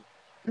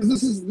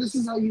 Because this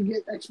is how you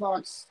get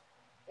Xbox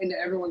into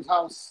everyone's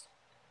house,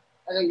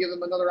 and then give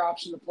them another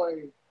option to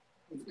play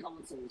with the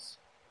consoles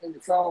and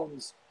your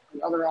phones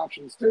and other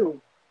options too.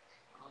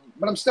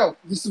 But I'm still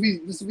this will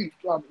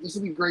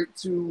be great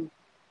to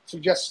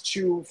suggest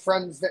to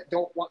friends that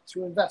don't want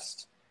to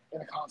invest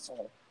in a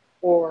console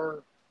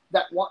or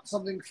that want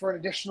something for an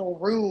additional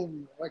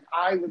room. Like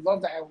I would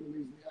love to have one of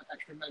these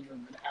extra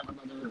bedroom and have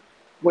another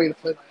way to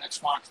play my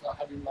Xbox without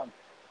having one.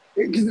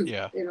 Because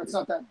it's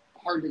not that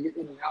hard to get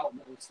in and out,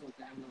 but it's still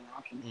to have another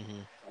option. Mm-hmm.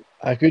 So.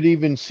 I could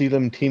even see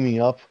them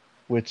teaming up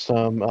with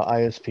some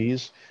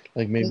ISPs,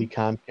 like maybe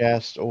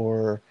Comcast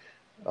or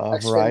Xfinity or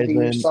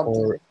Verizon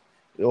something.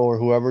 or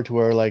whoever, to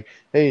where like,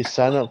 hey,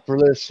 sign up for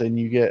this and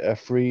you get a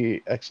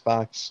free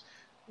Xbox.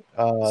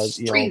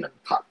 Streaming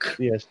puck.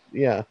 Yes,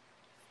 yeah.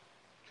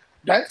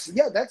 That's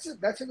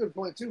a good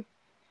point too.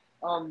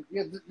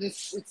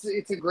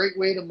 It's a great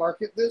way to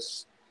market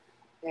this,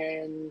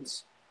 and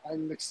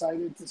I'm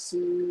excited to see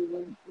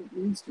what it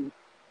leads to.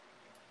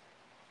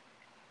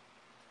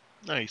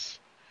 Nice.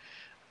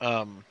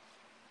 And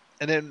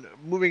then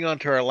moving on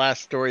to our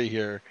last story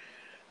here,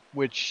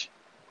 which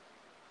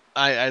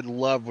I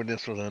love when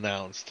this was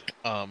announced.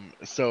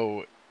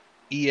 So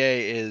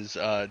EA is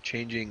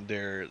changing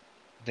their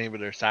name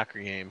of their soccer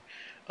game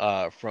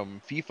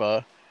from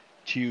FIFA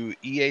to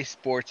EA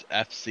Sports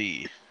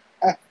FC.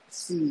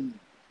 FC.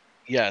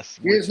 Yes,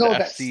 You guys which know the what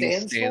that FC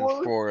stands stands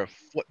for? for a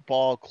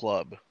football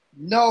club.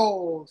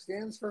 No,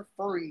 stands for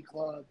furry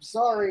club.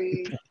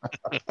 Sorry,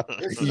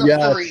 this is a furry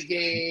Yes, what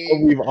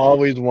game. we've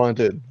always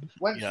wanted.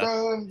 Went Yes.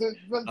 from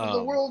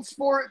the world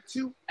sport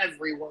to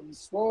everyone's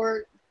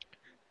sport.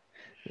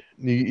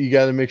 You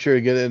got to make sure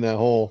you get it in that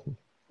hole.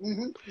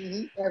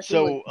 Absolutely.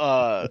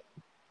 So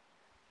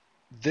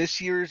this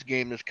year's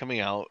game that's coming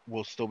out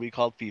will still be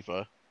called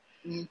FIFA.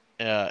 Mm-hmm.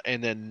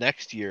 And then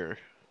next year,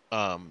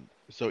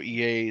 so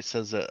EA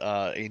says that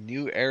a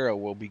new era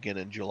will begin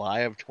in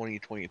July of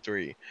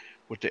 2023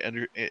 with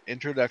the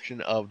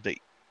introduction of the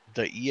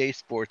EA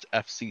Sports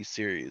FC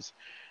series.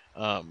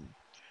 Um,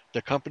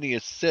 the company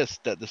insists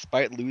that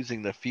despite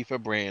losing the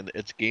FIFA brand,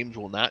 its games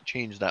will not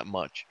change that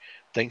much.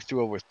 Thanks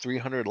to over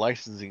 300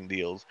 licensing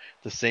deals,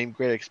 the same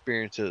great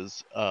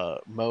experiences,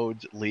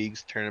 modes,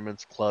 leagues,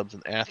 tournaments, clubs,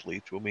 and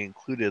athletes will be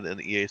included in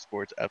EA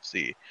Sports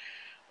FC.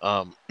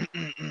 Um,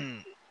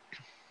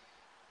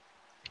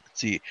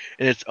 See,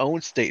 in its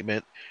own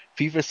statement,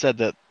 FIFA said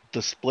that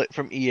the split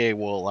from EA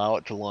will allow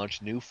it to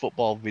launch new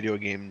football video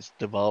games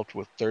developed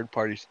with third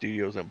party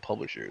studios and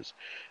publishers,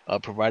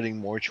 providing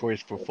more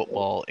choice for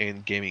football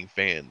and gaming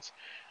fans.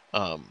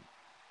 Um,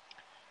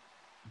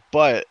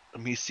 but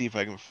let me see if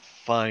I can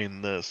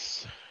find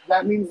this.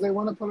 That means they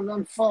want to put it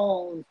on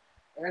phones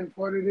and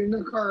put it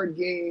into card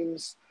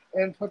games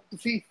and put the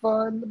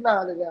FIFA and the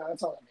blah blah blah.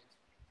 That's all that means,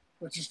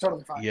 which is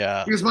totally fine.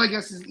 Yeah. Because my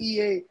guess is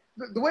EA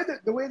the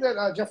way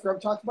that Jeff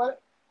Grubb talked about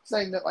it,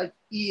 saying that like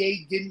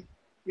EA didn't,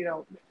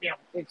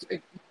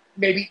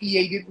 maybe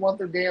EA didn't want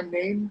their damn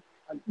name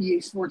on EA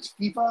Sports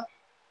FIFA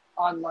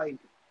on like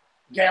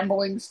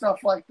gambling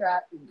stuff like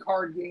that and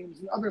card games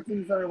and other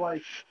things that are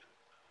like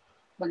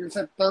I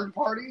said, third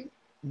party.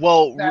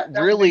 Well, That would make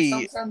some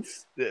really,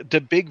 sense.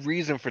 the big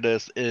reason for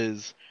this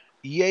is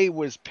EA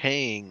was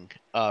paying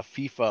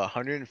FIFA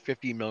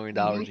 $150 million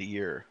a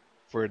year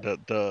for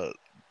the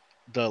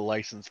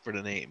license for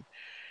the name.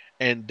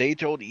 And they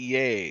told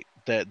EA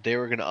that they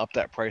were going to up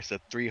that price to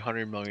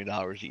 $300 million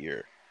a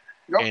year,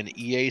 Yep. and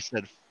EA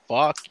said,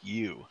 "Fuck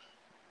you."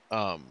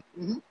 Um,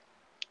 Mm-hmm.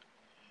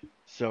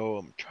 so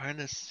I'm trying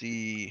to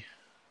see.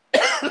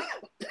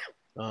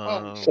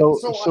 So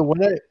So so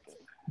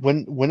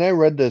when I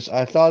read this,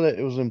 I thought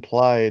it was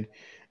implied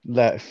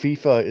that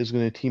FIFA is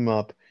going to team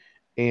up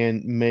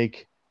and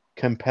make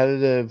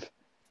competitive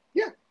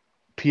yeah.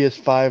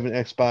 PS5 and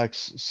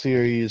Xbox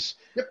Series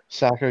Yep.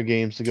 soccer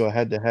games to go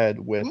head to head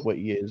with Mm-hmm. what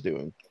EA is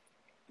doing.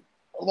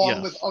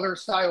 Along with Yes. other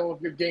style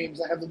of good games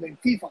that have the name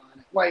FIFA on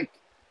it, like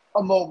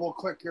a mobile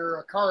clicker,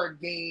 a card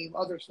game,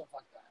 other stuff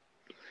like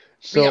that.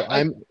 But yeah,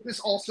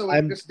 So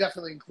I'm this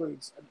definitely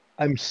includes.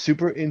 I'm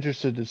super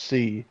interested to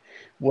see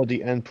what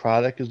the end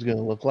product is going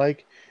to look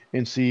like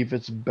and see if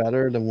it's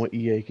better than what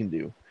EA can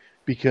do.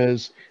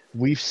 Because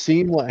we've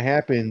seen what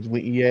happens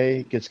when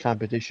EA gets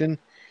competition.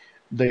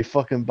 They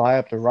fucking buy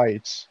up the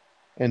rights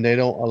and they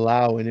don't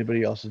allow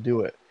anybody else to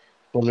do it.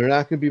 But they're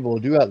not going to be able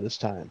to do that this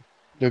time.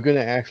 They're going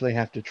to actually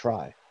have to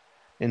try.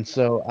 And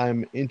so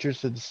I'm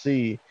interested to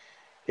see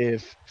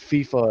if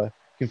FIFA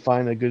can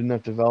find a good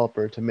enough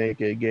developer to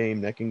make a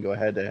game that can go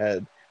head to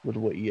head with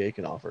what EA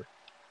can offer.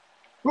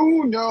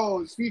 Who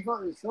knows?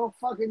 FIFA is so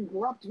fucking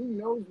corrupt. Who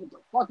knows what the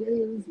fuck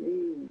any of this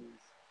means?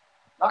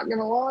 Not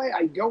gonna lie,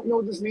 I don't know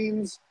what this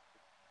means.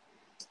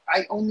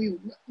 I only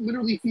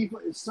literally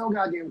FIFA is so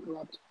goddamn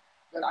corrupt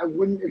that I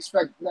wouldn't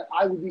expect that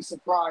I would be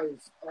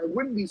surprised. Or I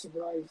wouldn't be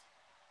surprised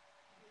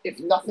if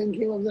nothing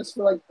came of this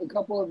for like a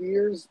couple of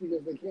years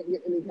because they can't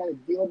get any kind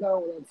of deal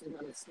done without some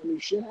kind of scummy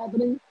shit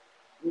happening.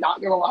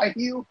 Not gonna lie to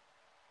you.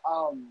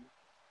 Um,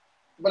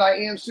 but I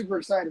am super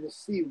excited to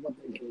see what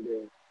they can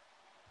do.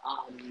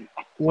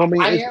 Well, I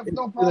mean, I it's, have it's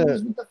no gonna.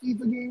 problems with the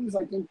FIFA games.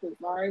 I think they're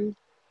fine.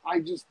 I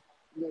just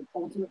the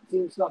Ultimate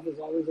Team stuff is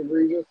always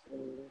egregious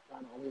and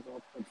kind of always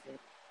off the stuff.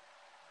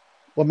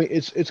 Well, I mean,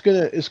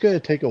 it's gonna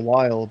take a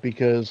while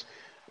because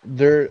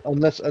they're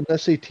unless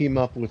they team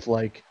up with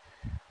like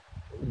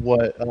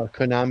what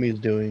Konami is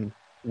doing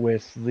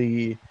with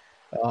the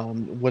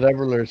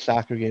whatever their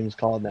soccer game is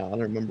called now. I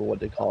don't remember what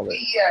they called it.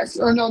 PES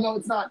or no,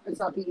 it's not. It's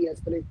not PES,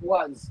 but it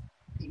was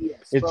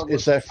PES. It's Pro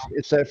it's Evolution that Soccer.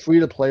 it's that free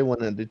to play one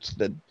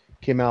that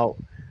came out.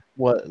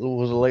 What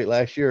was it, late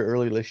last year,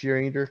 early this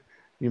year, Andrew?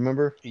 You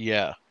remember?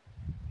 Yeah,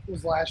 It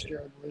was last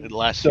year, I believe.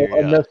 last So year.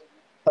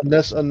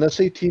 Yeah. unless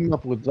they team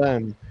up with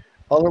them,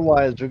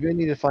 otherwise they're going to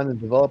need to find a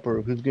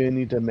developer who's going to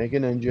need to make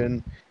an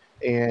engine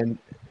and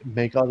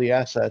make all the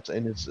assets,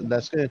 and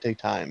that's going to take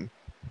time.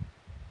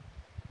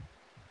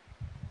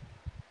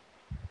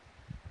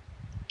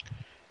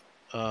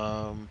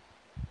 Um.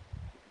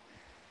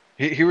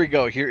 Here we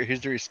go.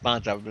 Here's the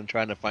response. I've been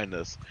trying to find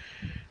this.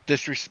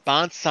 This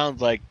response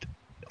sounds like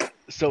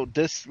so.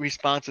 This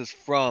response is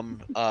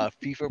from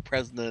FIFA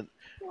president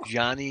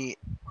Gianni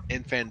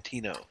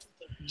Infantino.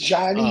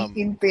 Johnny Um,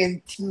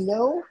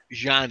 Infantino.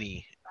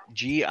 Gianni,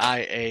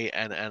 Gianni,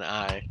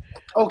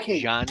 Okay,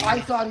 I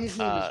Gianni. thought his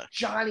name was Uh,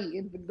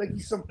 Johnny, like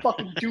he's some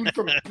fucking dude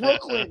from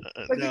Brooklyn.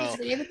 Like they no.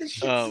 just handed this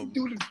shit to some Um,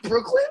 dude in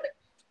Brooklyn.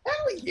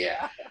 Hell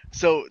yeah!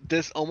 so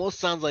this almost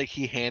sounds like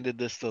he handed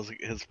this to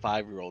his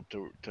 5-year-old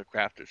to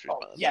craft this Oh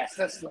response. yes,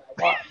 that's what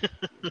I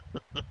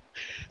want.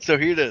 So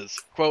here it is.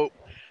 Quote,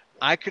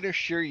 I can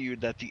assure you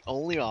that the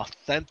only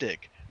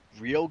authentic,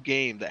 real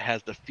game that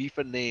has the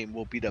FIFA name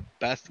will be the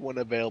best one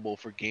available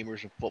for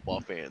gamers and football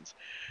fans.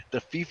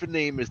 The FIFA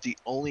name is the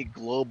only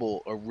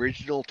global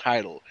original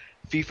title.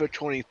 FIFA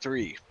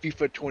 23,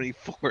 FIFA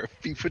 24,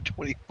 FIFA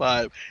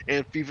 25,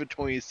 and FIFA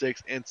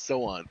 26, and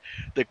so on.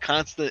 The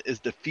constant is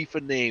the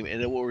FIFA name,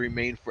 and it will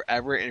remain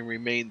forever and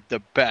remain the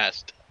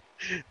best.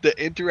 The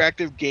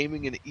interactive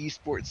gaming and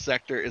esports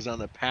sector is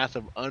on a path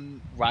of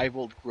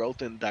unrivaled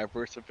growth and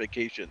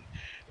diversification.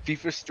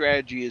 FIFA's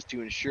strategy is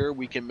to ensure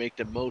we can make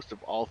the most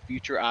of all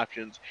future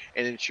options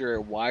and ensure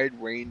a wide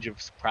range of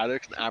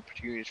products and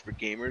opportunities for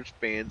gamers,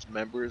 fans,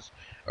 members,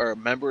 or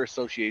member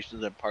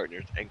associations and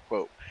partners. End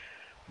quote.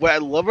 What I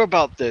love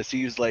about this,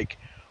 he's like,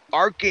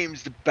 our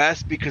game's the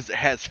best because it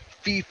has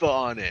FIFA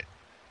on it.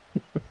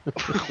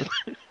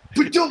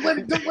 But don't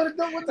let the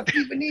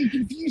FIFA name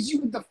confuse you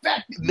with the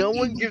fact that you No gave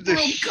one the gives a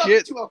World Cup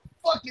shit to a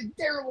fucking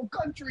terrible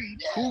country.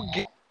 who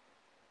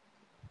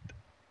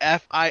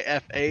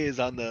FIFA is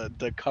on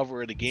the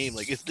cover of the game.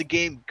 Like, is the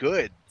game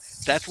good?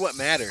 That's what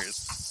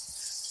matters.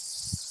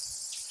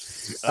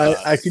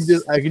 I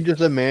can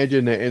just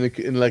imagine that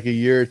in like a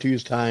year or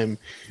two's time,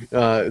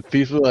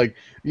 people are like,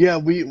 yeah,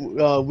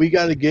 we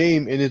got a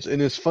game and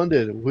it's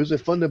funded. Who's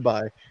it funded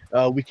by?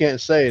 We can't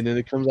say, and then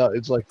it comes out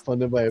it's like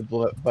funded by Yeah.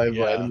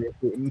 Vladimir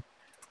Putin.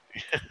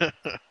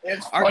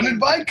 It's Our funded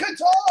game's by the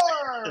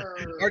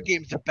Qatar. our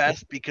game's the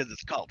best because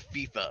it's called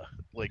FIFA.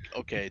 Like,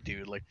 okay,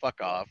 dude, like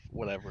fuck off,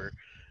 whatever.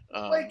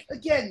 Like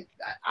again,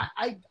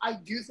 I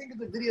do think of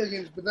the video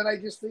games, but then I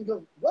just think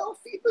of well,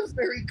 FIFA's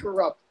very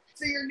corrupt.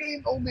 So your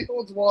name only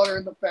holds water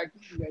in the fact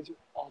that you guys are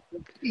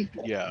awful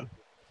people. Yeah.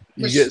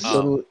 You get There's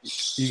suddenly you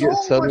so get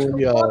much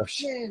suddenly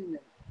corruption.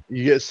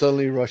 you get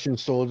suddenly Russian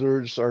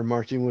soldiers are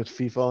marching with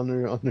FIFA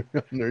on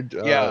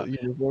their Yeah.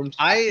 uniforms.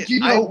 I You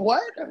know I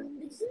what?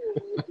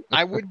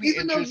 I would be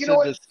Even though you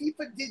know interested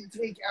what, to FIFA did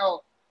take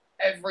out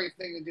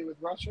everything to do with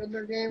Russia in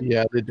their game,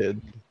 Yeah, they did.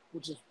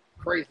 which is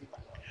crazy.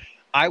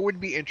 I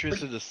would be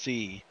interested to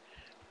see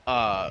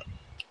uh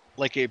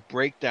like a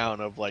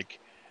breakdown of like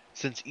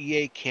since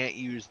EA can't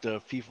use the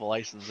FIFA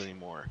license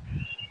anymore,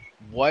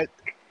 what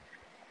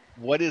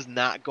what is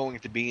not going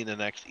to be in the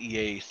next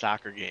EA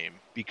soccer game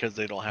because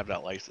they don't have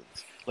that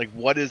license? Like,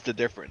 what is the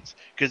difference?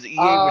 Because EA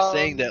was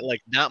saying that Um,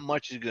 like not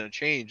much is going to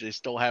change. They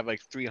still have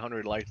like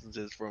 300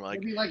 licenses from like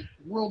maybe like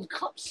World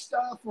Cup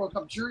stuff, World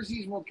Cup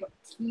jerseys, World Cup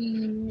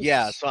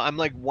yeah. teams. So I'm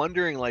like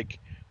wondering like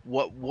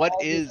all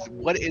this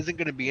what isn't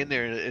going to be in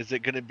there? Is it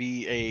going to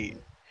be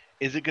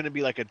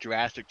like a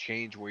drastic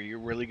change where you're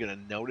really going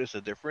to notice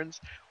a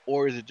difference,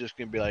 or is it just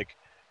going to be like,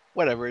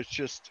 whatever? It's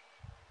just,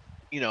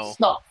 you know.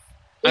 stuff.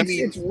 I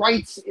It's mean,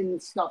 rights in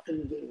stuff in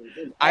the games.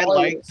 It's I all I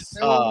would liked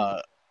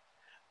assume.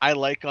 I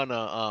like on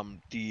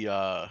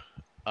uh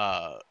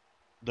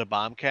the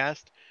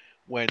Bombcast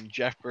when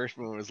Jeff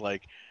Gershman was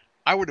like,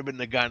 I would have been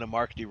the guy in the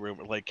marketing room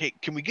like, hey,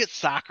 can we get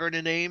soccer in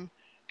the name?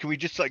 Can we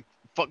just like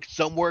fuck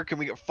somewhere? Can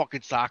we get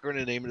fucking soccer in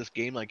the name of this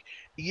game? Like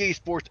EA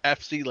Sports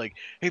FC, like,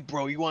 hey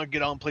bro, you want to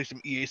get on and play some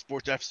EA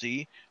Sports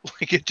FC?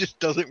 Like it just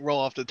doesn't roll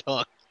off the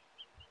tongue.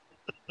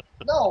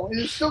 No, it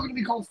is still going to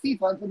be called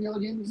FIFA until the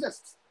other game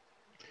exists.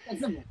 That's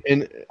simple.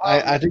 And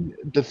I think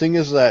the thing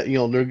is that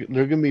they're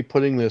going to be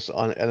putting this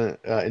on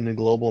in the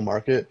global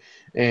market,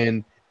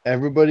 and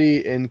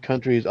everybody in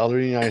countries other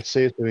than the United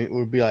States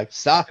would be like,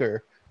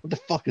 soccer. What the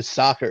fuck is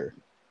soccer?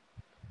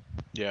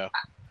 Yeah.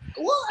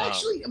 Well,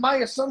 actually, my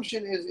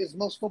assumption is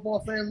most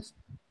football fans.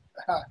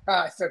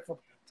 I said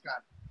football.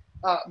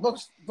 God.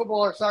 Most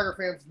football or soccer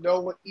fans know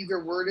what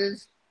either word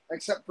is,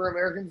 except for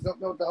Americans don't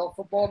know what the hell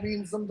football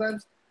means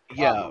sometimes.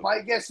 Yeah.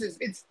 My guess is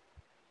it's.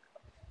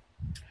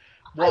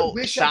 Well, I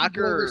wish I could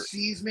go soccer.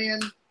 overseas,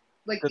 man.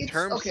 Like The it's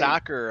term okay.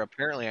 soccer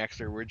apparently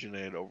actually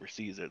originated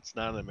overseas. It's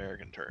not an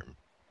American term.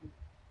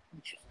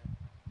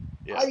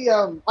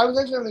 Yeah. I was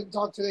actually having a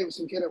talk today with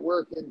some kid at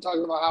work and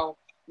talking about how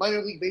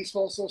minor league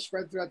baseball is so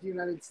spread throughout the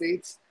United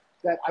States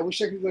that I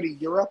wish I could go to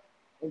Europe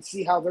and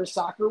see how their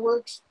soccer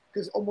works,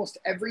 because almost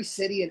every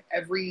city and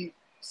every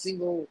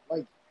single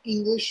like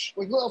English,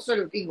 like outside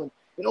of England,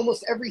 in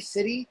almost every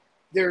city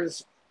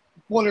there's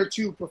one or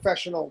two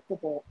professional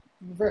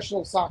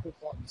soccer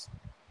clubs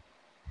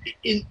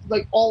in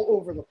like all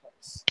over the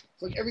place.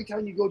 So like every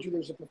town you go to,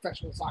 there's a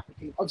professional soccer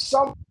team of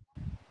some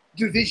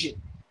division,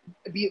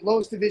 be it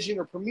lowest division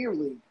or Premier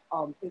League.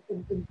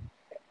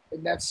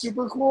 And that's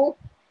super cool.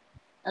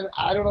 And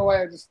I don't know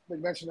why I just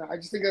mentioned that. I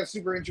just think that's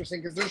super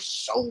interesting because there's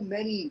so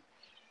many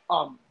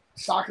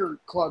soccer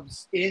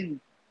clubs in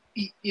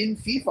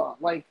FIFA.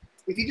 Like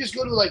if you just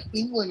go to like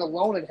England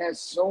alone, it has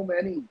so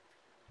many.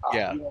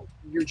 Yeah.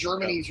 Your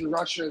Germanys, your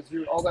Russias,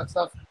 your all that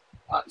stuff.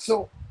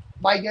 So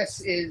my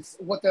guess is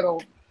what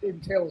that'll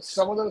entail is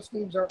some of those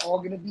teams aren't all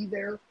going to be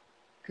there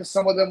because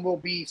some of them will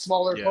be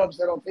smaller clubs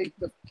that'll take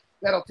the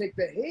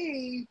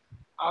hey,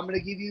 I'm going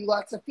to give you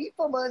lots of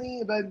FIFA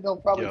money, and then they'll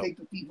probably take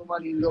the FIFA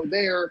money and go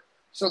there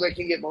so they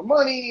can get more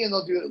money, and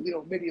they'll do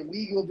it. Maybe a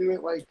league will do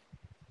it like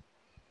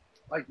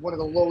one of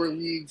the lower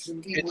leagues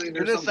in England.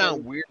 It's gonna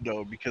sound weird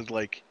though because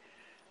like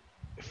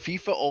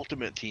FIFA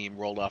Ultimate Team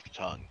rolled off the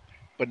tongue,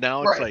 but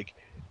now it's like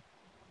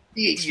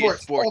EA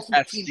Sports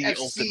Ultimate FC Team,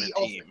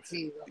 Ultimate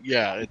Team. Oh,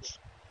 yeah, it's.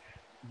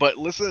 But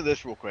listen to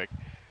this real quick.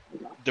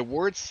 The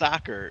word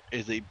soccer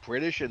is a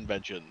British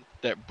invention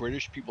that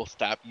British people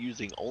stopped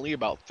using only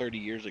about 30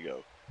 years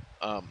ago.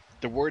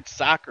 The word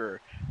soccer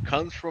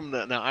comes from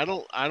now I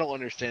don't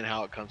understand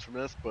how it comes from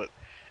this, but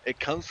it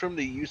comes from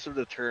the use of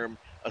the term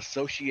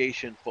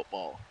association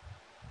football.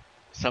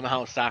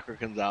 Somehow soccer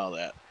comes out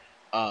of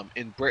that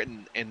in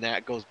Britain, and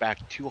that goes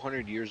back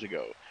 200 years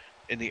ago.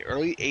 In the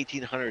early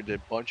 1800s, a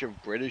bunch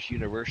of British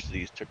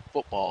universities took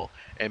football,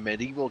 a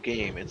medieval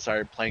game, and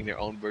started playing their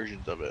own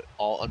versions of it,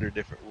 all under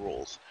different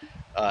rules.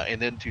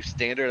 And then to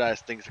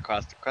standardize things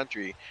across the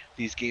country,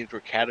 these games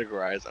were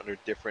categorized under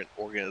different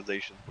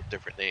organizations with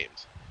different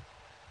names.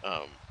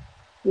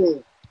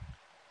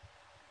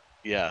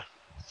 Yeah,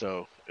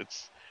 so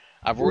it's.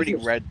 I've already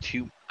read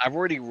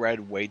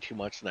way too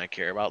much, and I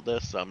care about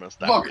this, so I'm gonna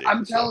stop. Look, reading,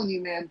 I'm telling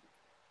you, man.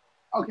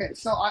 Okay,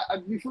 so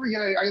before we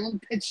get, let me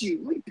pitch you.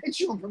 Let me pitch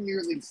you on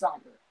Premier League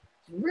soccer.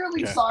 Premier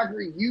League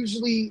soccer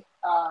usually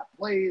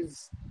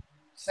plays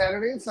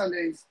Saturday and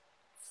Sundays,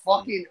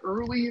 fucking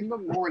early in the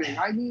morning.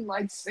 I mean,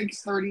 like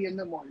 6:30 in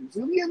the morning.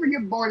 So if you ever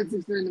get bored at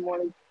 6:30 in the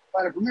morning,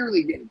 by a Premier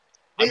League game.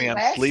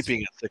 I'm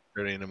sleeping at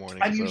 6:30 in the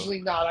morning. I'm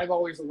usually not. I'm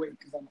always awake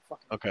because I'm a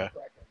fucking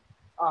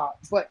crackhead.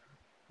 But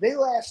they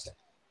last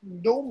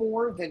no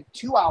more than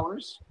 2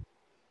 hours.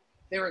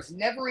 There is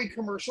never a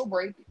commercial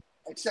break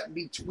except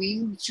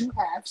between two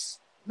halves.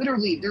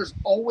 Literally,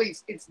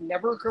 it's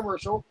never a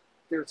commercial.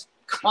 There's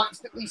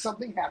constantly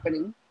something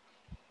happening.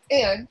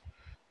 And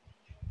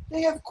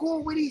they have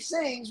cool, witty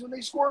sayings when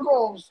they score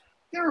goals.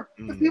 The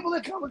people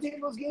that commentate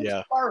in those games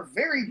are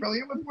very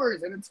brilliant with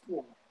words, and it's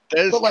cool.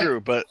 That is true,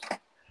 but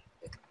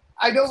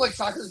I know like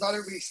soccer is not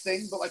everybody's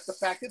thing, but like the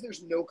fact that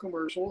there's no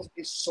commercials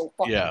is so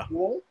fucking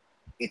cool.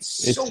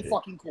 It's so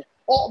fucking cool.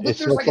 But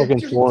there's like a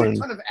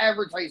ton of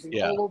advertising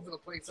all over the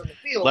place on the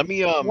field. Let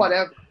me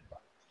whatever.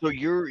 So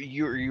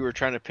you were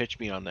trying to pitch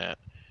me on that.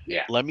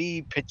 Yeah. Let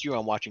me pitch you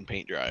on watching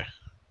paint dry.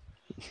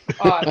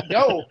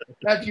 No.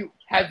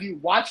 Have you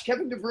watched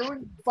Kevin De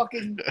Bruyne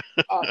fucking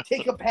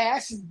take a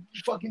pass and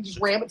fucking just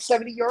ram it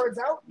 70 yards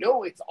out?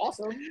 No, it's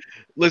awesome.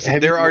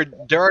 Listen, there are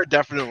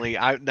definitely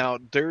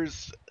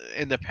there's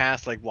in the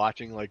past like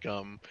watching like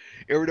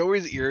it would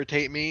always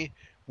irritate me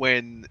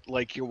when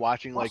like you're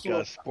watching like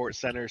Sports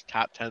Center's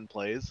top 10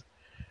 plays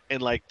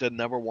and like the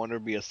number one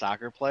would be a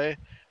soccer play,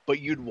 but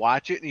you'd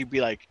watch it and you'd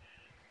be like,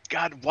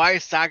 God, why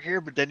is soccer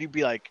here? But then you'd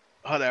be like,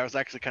 oh, that was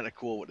actually kind of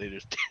cool what they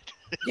just did.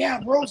 Yeah,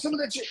 bro, some of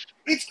that shit,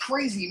 it's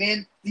crazy,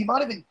 man. The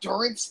amount of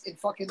endurance and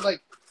fucking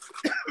like,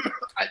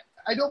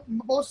 I don't.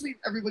 Mostly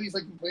everybody's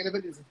like complaining of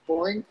it is it's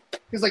boring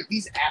because like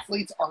these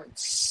athletes are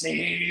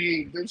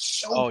insane. They're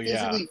so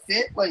physically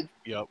fit. Like,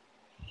 Yep.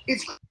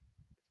 it's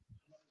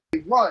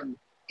run.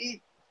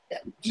 It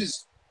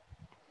just.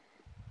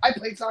 I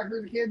played soccer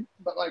as a kid,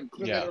 but like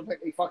couldn't ever play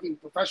a fucking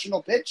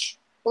professional pitch.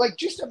 But like,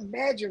 just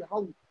imagine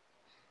how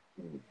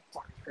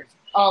fucking crazy.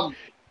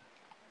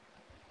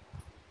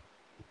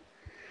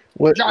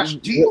 What, Josh,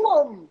 do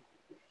you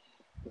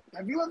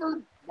have you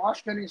ever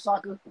watched any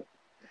soccer?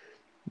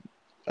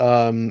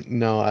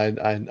 No, I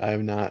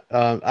have not.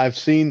 I've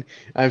seen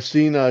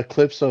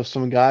clips of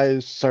some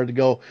guys start to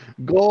go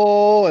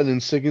goal, and then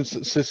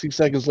 60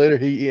 seconds later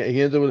he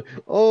ends up with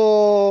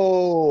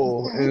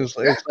oh, and Yeah, it's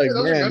like,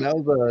 those are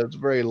man, good. it's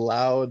very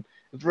loud,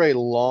 it's very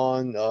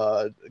long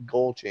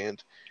goal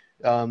chant.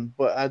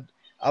 But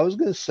I was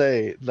gonna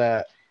say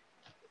that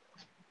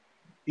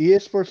EA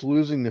Sports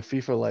losing the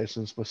FIFA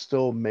license, but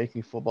still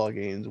making football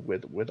games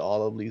with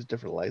all of these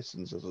different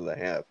licenses that they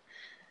have.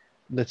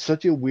 That's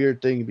such a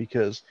weird thing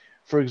because,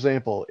 for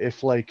example, if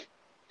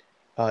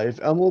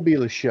MLB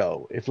The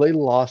Show, if they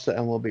lost the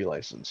MLB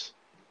license,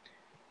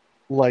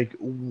 like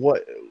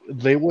what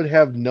they would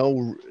have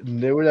no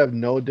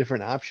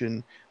different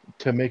option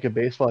to make a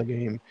baseball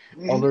game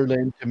Mm-hmm. other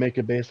than to make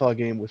a baseball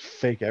game with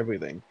fake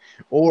everything.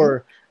 Mm-hmm.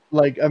 Or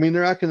like, I mean,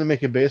 they're not going to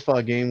make a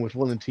baseball game with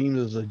one of the teams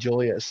as the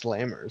Joliet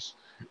Slammers,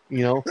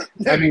 you know? I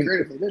That'd be mean,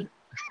 great if they did.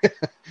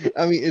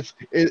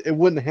 it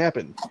wouldn't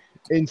happen.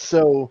 And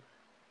so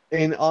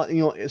and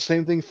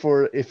same thing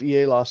for if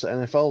EA lost the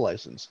NFL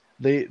license.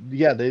 They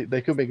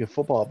could make a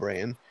football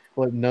brand,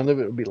 but none of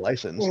it would be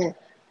licensed. Mm.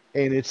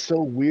 And it's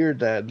so weird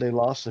that they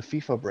lost the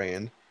FIFA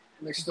brand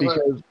They still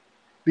have.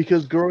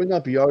 because growing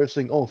up you always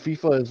think, oh,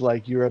 FIFA is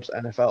like Europe's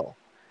NFL,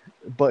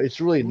 but it's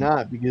really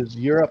not because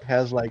Europe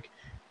has like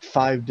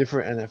 5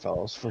 different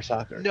NFLs for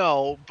soccer.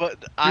 No, but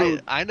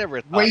Dude, I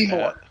never thought way that.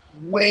 more.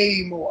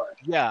 Way more.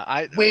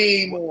 Yeah,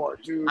 Way more,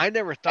 dude. I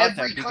never thought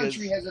Every that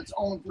country because has its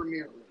own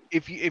Premier League.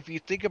 if you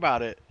think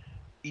about it,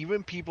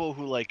 even people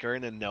who like are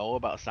in the know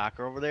about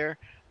soccer over there,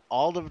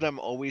 all of them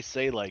always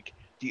say like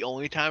the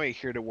only time I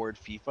hear the word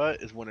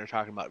FIFA is when they're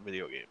talking about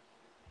video game.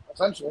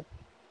 Essentially.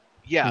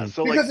 Yeah, Hmm.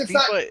 so like Because it's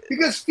not FIFA.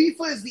 because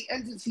FIFA is the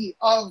entity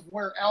of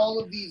where all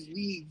of these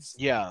leagues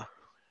Yeah,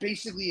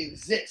 basically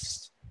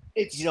exist.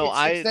 It's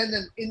I then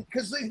in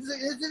because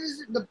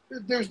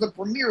there's the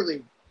Premier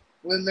League,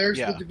 then there's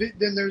yeah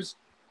then there's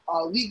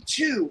League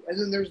Two, and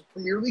then there's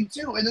Premier League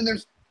Two, and then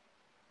there's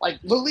like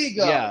La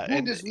Liga, yeah,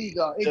 and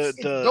Bundesliga. It's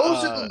the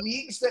those are the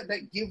leagues that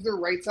give their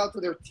rights out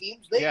to their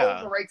teams. They own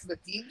yeah, the rights to the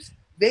teams.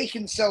 They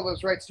can sell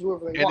those rights to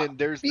whoever they and want. then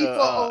there's the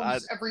FIFA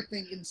owns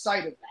everything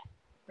inside of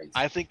that.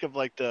 I Basically. think of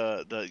like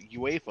the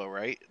UEFA,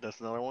 right? That's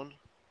another one.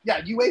 Yeah,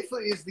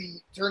 UEFA is the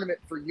tournament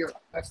for Europe.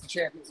 That's the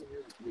Champions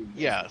League.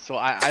 Yeah, so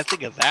I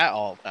think of that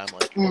all the time,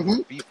 like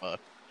Mm-hmm. FIFA.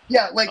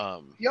 Yeah, like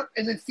Yep,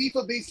 and then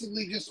FIFA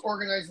basically just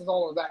organizes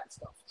all of that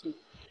stuff too.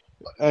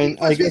 And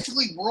FIFA I is guess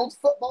basically world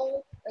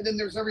football, and then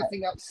there's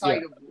everything outside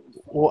yeah. of world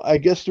football. Well, I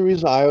guess the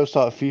reason I always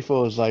thought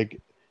FIFA was like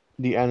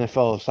the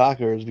NFL of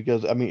soccer is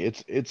because I mean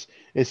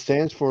it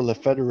stands for the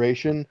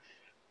Federation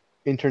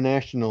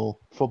International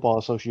Football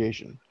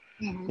Association.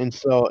 Mm-hmm.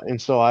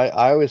 And so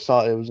I always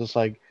thought it was just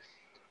like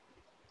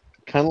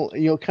kind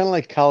of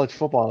like college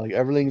football, like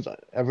everything's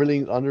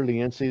under the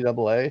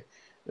NCAA,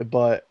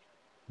 but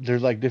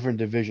there's like different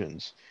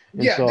divisions.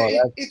 And Yeah, so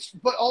that's it's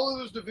but all of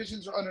those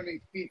divisions are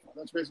underneath FIFA.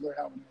 That's basically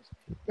how it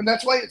is, and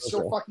that's why it's so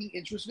okay. fucking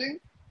interesting.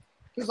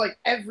 Because like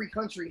every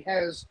country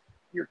has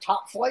your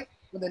top flight,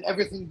 and then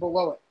everything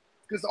below it.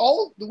 Because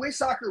all the way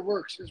soccer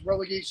works is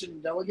relegation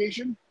and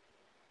delegation.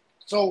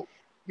 So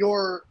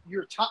your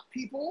top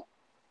people,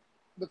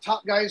 the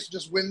top guys,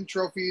 just win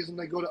trophies, and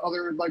they go to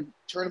other like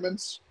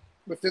tournaments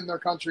within their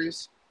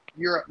countries,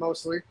 Europe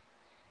mostly,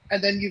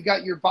 and then you've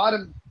got your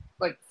bottom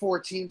like 4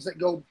 teams that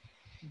go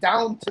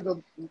down to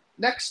the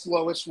next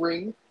lowest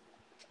ring,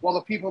 while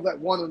the people that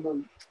won in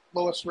the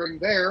lowest ring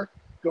there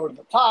go to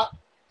the top.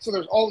 So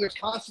there's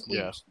constantly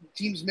yeah,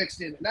 teams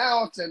mixed in and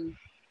out, and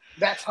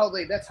that's how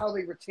they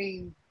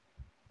retain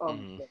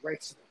hmm the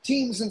rights to the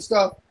teams and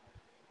stuff.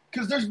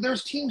 Because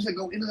there's teams that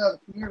go in and out of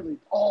the Premier League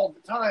all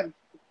the time.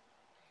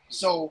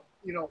 So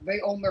they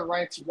own their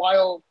rights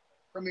while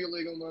Premier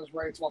League owns those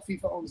rights, while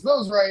FIFA owns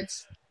those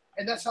rights,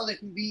 and that's how they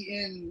can be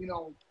in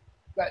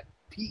that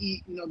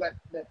PE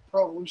that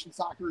Pro Evolution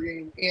Soccer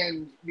game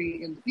and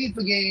be in the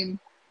FIFA game,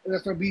 and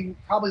that's going to be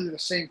probably the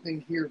same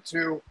thing here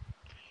too.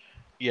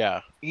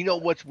 yeah. You know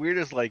what's weird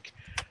is like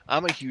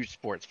I'm a huge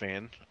sports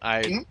fan.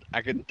 Mhm.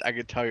 I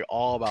could tell you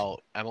all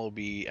about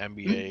MLB, Mhm.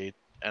 NBA,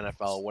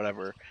 NFL,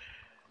 whatever.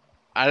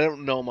 I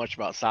don't know much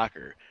about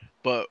soccer,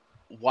 but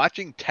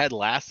watching Ted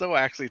Lasso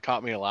actually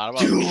taught me a lot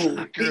about Dude,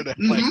 soccer that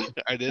like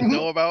I didn't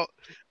know about.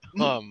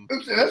 Um,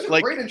 that's a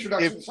like great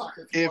introduction to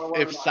soccer if you want to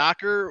learn if about it.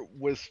 soccer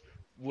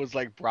was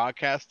like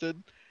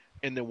broadcasted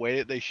in the way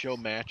that they show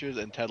matches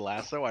in Ted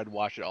Lasso, I'd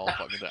watch it all the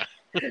fucking time.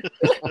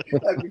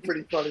 That'd be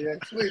pretty funny,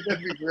 actually.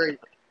 That'd be great.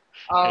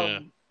 Yeah.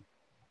 Um,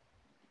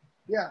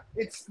 yeah,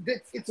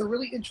 it's a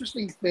really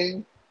interesting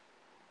thing.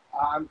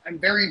 I'm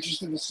very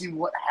interested to see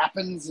what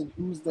happens and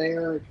who's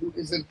there and who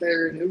isn't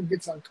there and who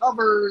gets on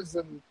covers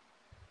and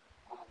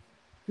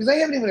because they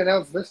haven't even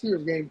announced this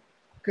year's game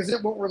because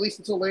it won't release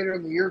until later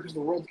in the year because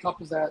the World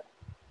Cup is at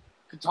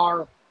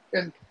Qatar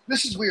and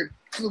this is weird.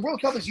 So the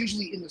World Cup is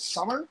usually in the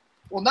summer.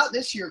 Well, not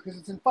this year because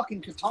it's in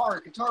fucking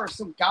Qatar. Qatar is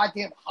so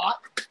goddamn hot.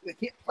 They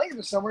can't play in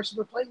the summer, so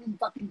they're playing in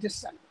fucking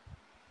December.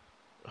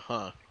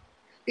 Huh.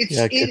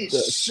 Yeah, It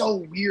is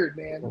so weird,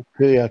 man.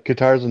 yeah,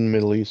 Qatar's in the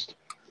Middle East.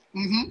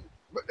 Mm-hmm.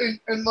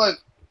 And like,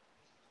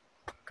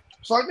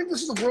 so I think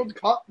this is the World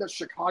Cup that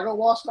Chicago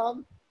lost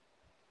on.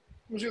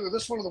 It was either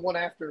this one or the one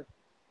after.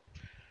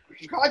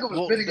 Chicago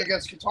was bidding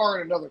against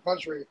Qatar in another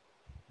country.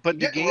 But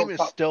the game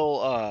is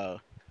still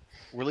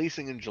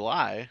releasing in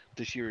July,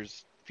 this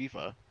year's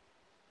FIFA.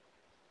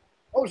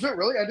 Oh, is it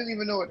really? I didn't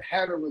even know it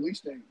had a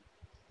release date.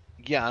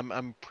 Yeah,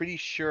 I'm pretty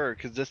sure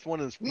because this one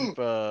is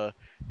FIFA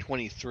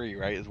 23,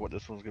 right? Is what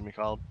this one's gonna be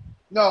called.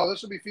 No,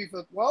 this will be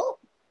FIFA. Well,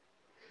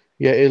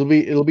 yeah, it'll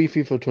be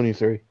FIFA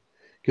 23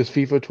 because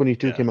FIFA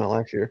 22 came out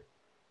last year.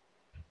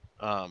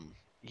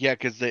 Yeah,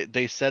 because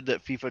they said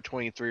that FIFA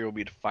 23 will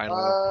be the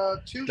final.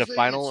 Tuesday. The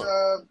final.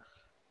 It's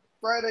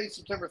Friday,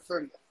 September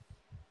 30th.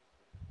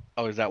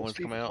 Oh, is that one's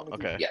coming out?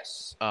 23. Okay.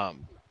 Yes.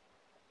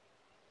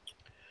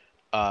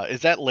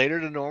 Is that later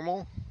than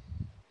normal?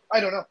 I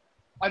don't know.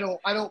 I don't.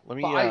 Let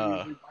me. Buy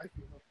FIFA.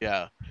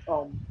 Yeah.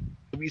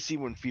 Let me see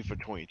when FIFA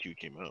 22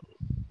 came out.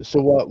 So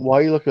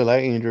while you look at that,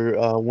 Andrew,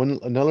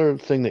 another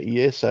thing that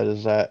EA said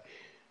is that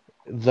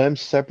them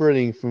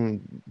separating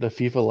from the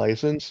FIFA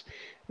license,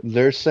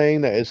 they're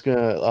saying that it's going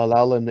to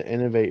allow them to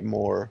innovate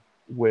more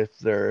with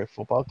their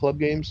football club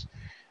games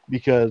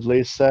because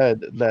they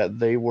said that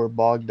they were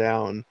bogged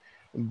down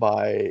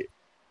by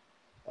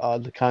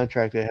the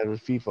contract they had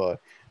with FIFA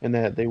and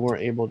that they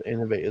weren't able to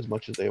innovate as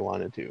much as they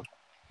wanted to.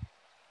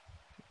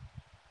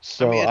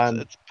 So I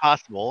mean, it's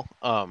possible.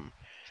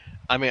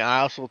 I mean, I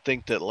also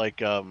think that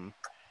like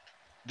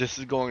this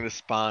is going to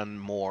spawn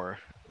more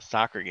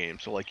soccer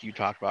games. So like you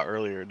talked about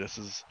earlier,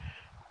 this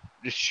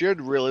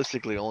should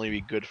realistically only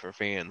be good for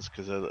fans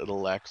because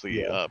it'll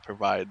actually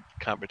provide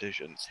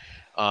competition.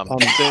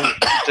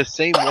 The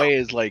same way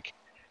as like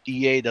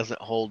EA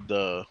doesn't hold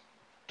the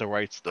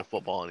rights to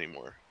football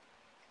anymore.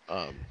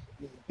 To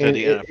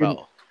the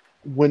NFL.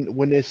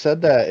 When they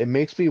said that, it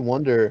makes me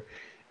wonder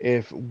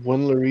if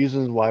one of the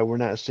reasons why we're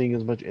not seeing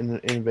as much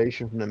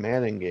innovation from the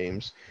Madden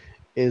games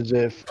is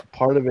if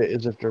part of it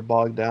is if they're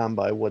bogged down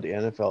by what the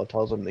NFL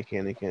tells them they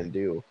can and can't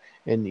do,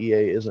 and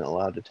EA isn't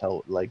allowed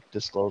to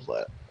disclose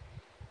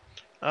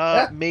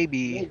that.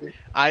 Maybe.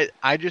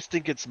 I just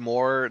think it's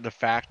more the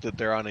fact that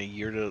they're on a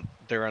year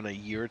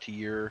to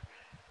year,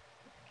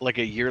 like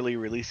a yearly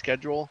release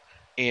schedule,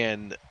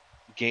 and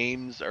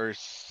games are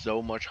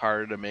so much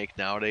harder to make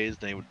nowadays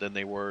than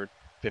they were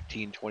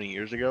 15, 20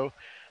 years ago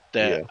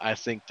that I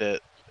think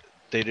that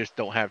they just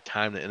don't have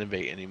time to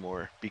innovate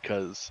anymore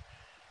because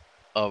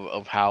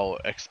of how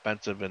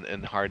expensive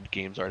and hard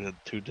games are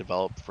to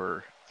develop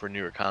for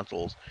newer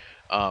consoles.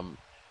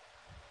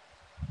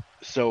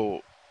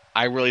 So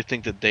I really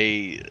think that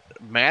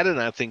Madden,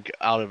 I think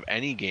out of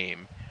any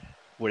game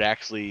would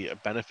actually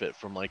benefit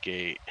from like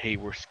hey,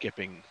 we're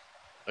skipping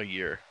a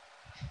year.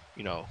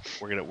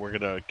 We're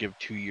gonna give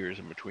 2 years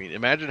in between.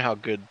 Imagine how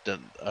good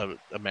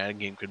a Madden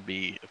game could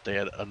be if they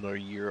had another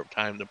year of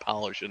time to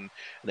polish and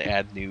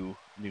add new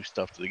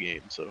stuff to the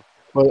game. So,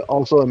 but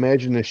also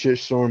imagine the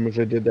shitstorm if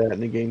they did that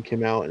and the game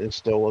came out and it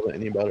still wasn't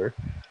any better.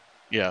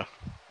 Yeah,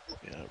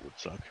 it would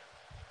suck.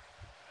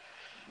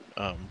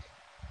 But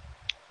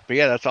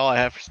yeah, that's all I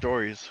have for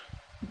stories.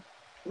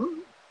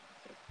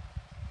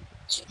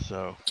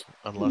 So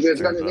unless you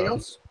guys got anything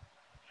else?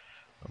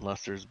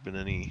 Unless there's been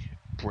any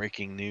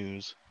breaking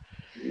news.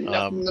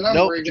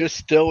 Nope, just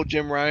still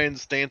Jim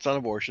Ryan's stance on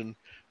abortion.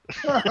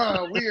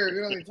 Weird. We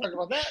don't need to talk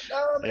about that.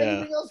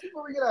 Anything else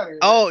before we get out of here?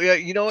 Oh yeah,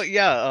 you know what?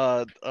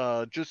 Yeah.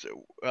 Just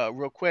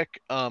real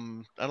quick. I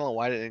don't know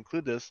why I didn't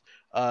include this.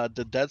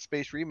 The Dead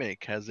Space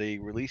remake has a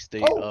release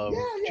date of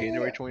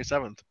January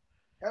 27th.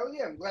 Hell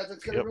yeah! I'm glad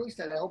that's going to release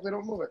that. I hope they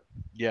don't move it.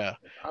 Yeah.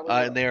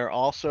 And they are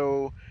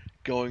also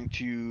going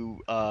to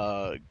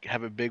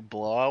have a big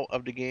blowout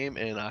of the game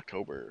in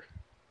October.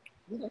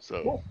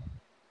 So. Cool.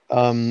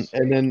 And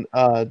then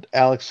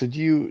Alex, did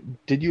you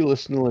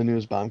listen to the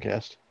news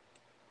bombcast?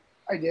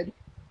 I did.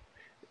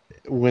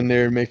 When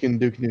they're making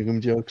Duke Nukem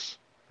jokes.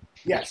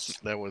 Yes.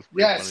 That was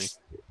pretty funny.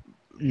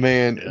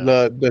 Man,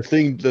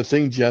 the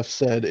thing Jeff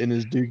said in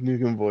his Duke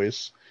Nukem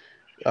voice,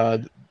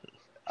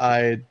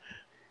 I'm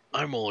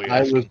only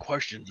asking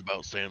questions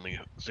about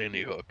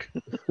Sandy Hook.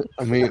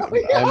 I mean,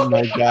 oh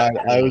my God,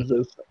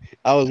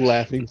 I was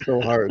laughing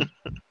so hard.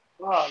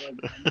 Oh my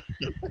God.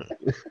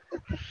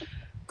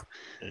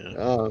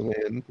 Oh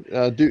man,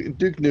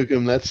 Duke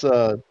Nukem. That's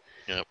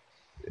Yep.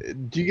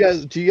 Do you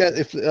guys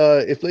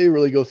if they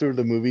really go through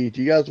the movie,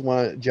 do you guys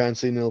want John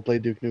Cena to play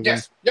Duke Nukem?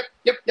 Yes. Yep.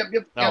 Yep.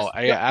 No, Yes.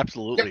 yeah,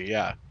 absolutely,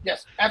 yeah.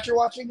 Yes. After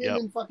watching him Yep.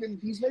 in fucking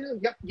Peacemaker,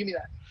 yep, give me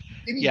that.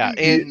 Give me, Yeah,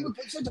 he would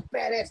play such a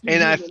badass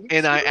dude.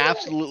 and I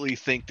absolutely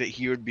think that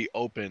he would be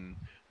open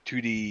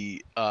to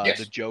the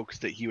Yes. jokes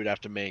that he would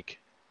have to make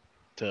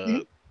to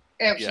Mhm.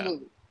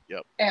 Absolutely.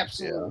 Yep.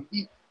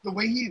 Absolutely. The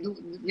way he,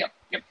 yep.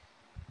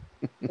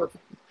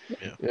 Perfect.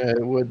 Yeah,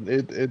 it would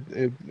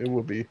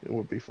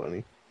be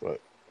funny, but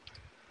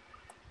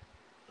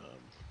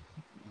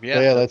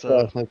yeah, that's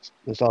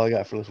all I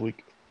got for this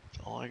week.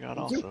 that's all I got.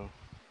 Me too. Also,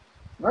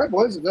 All right,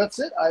 boys. If that's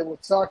it, I will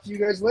talk to you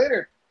guys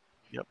later.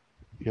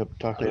 yep.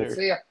 Talk Later. later.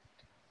 See ya.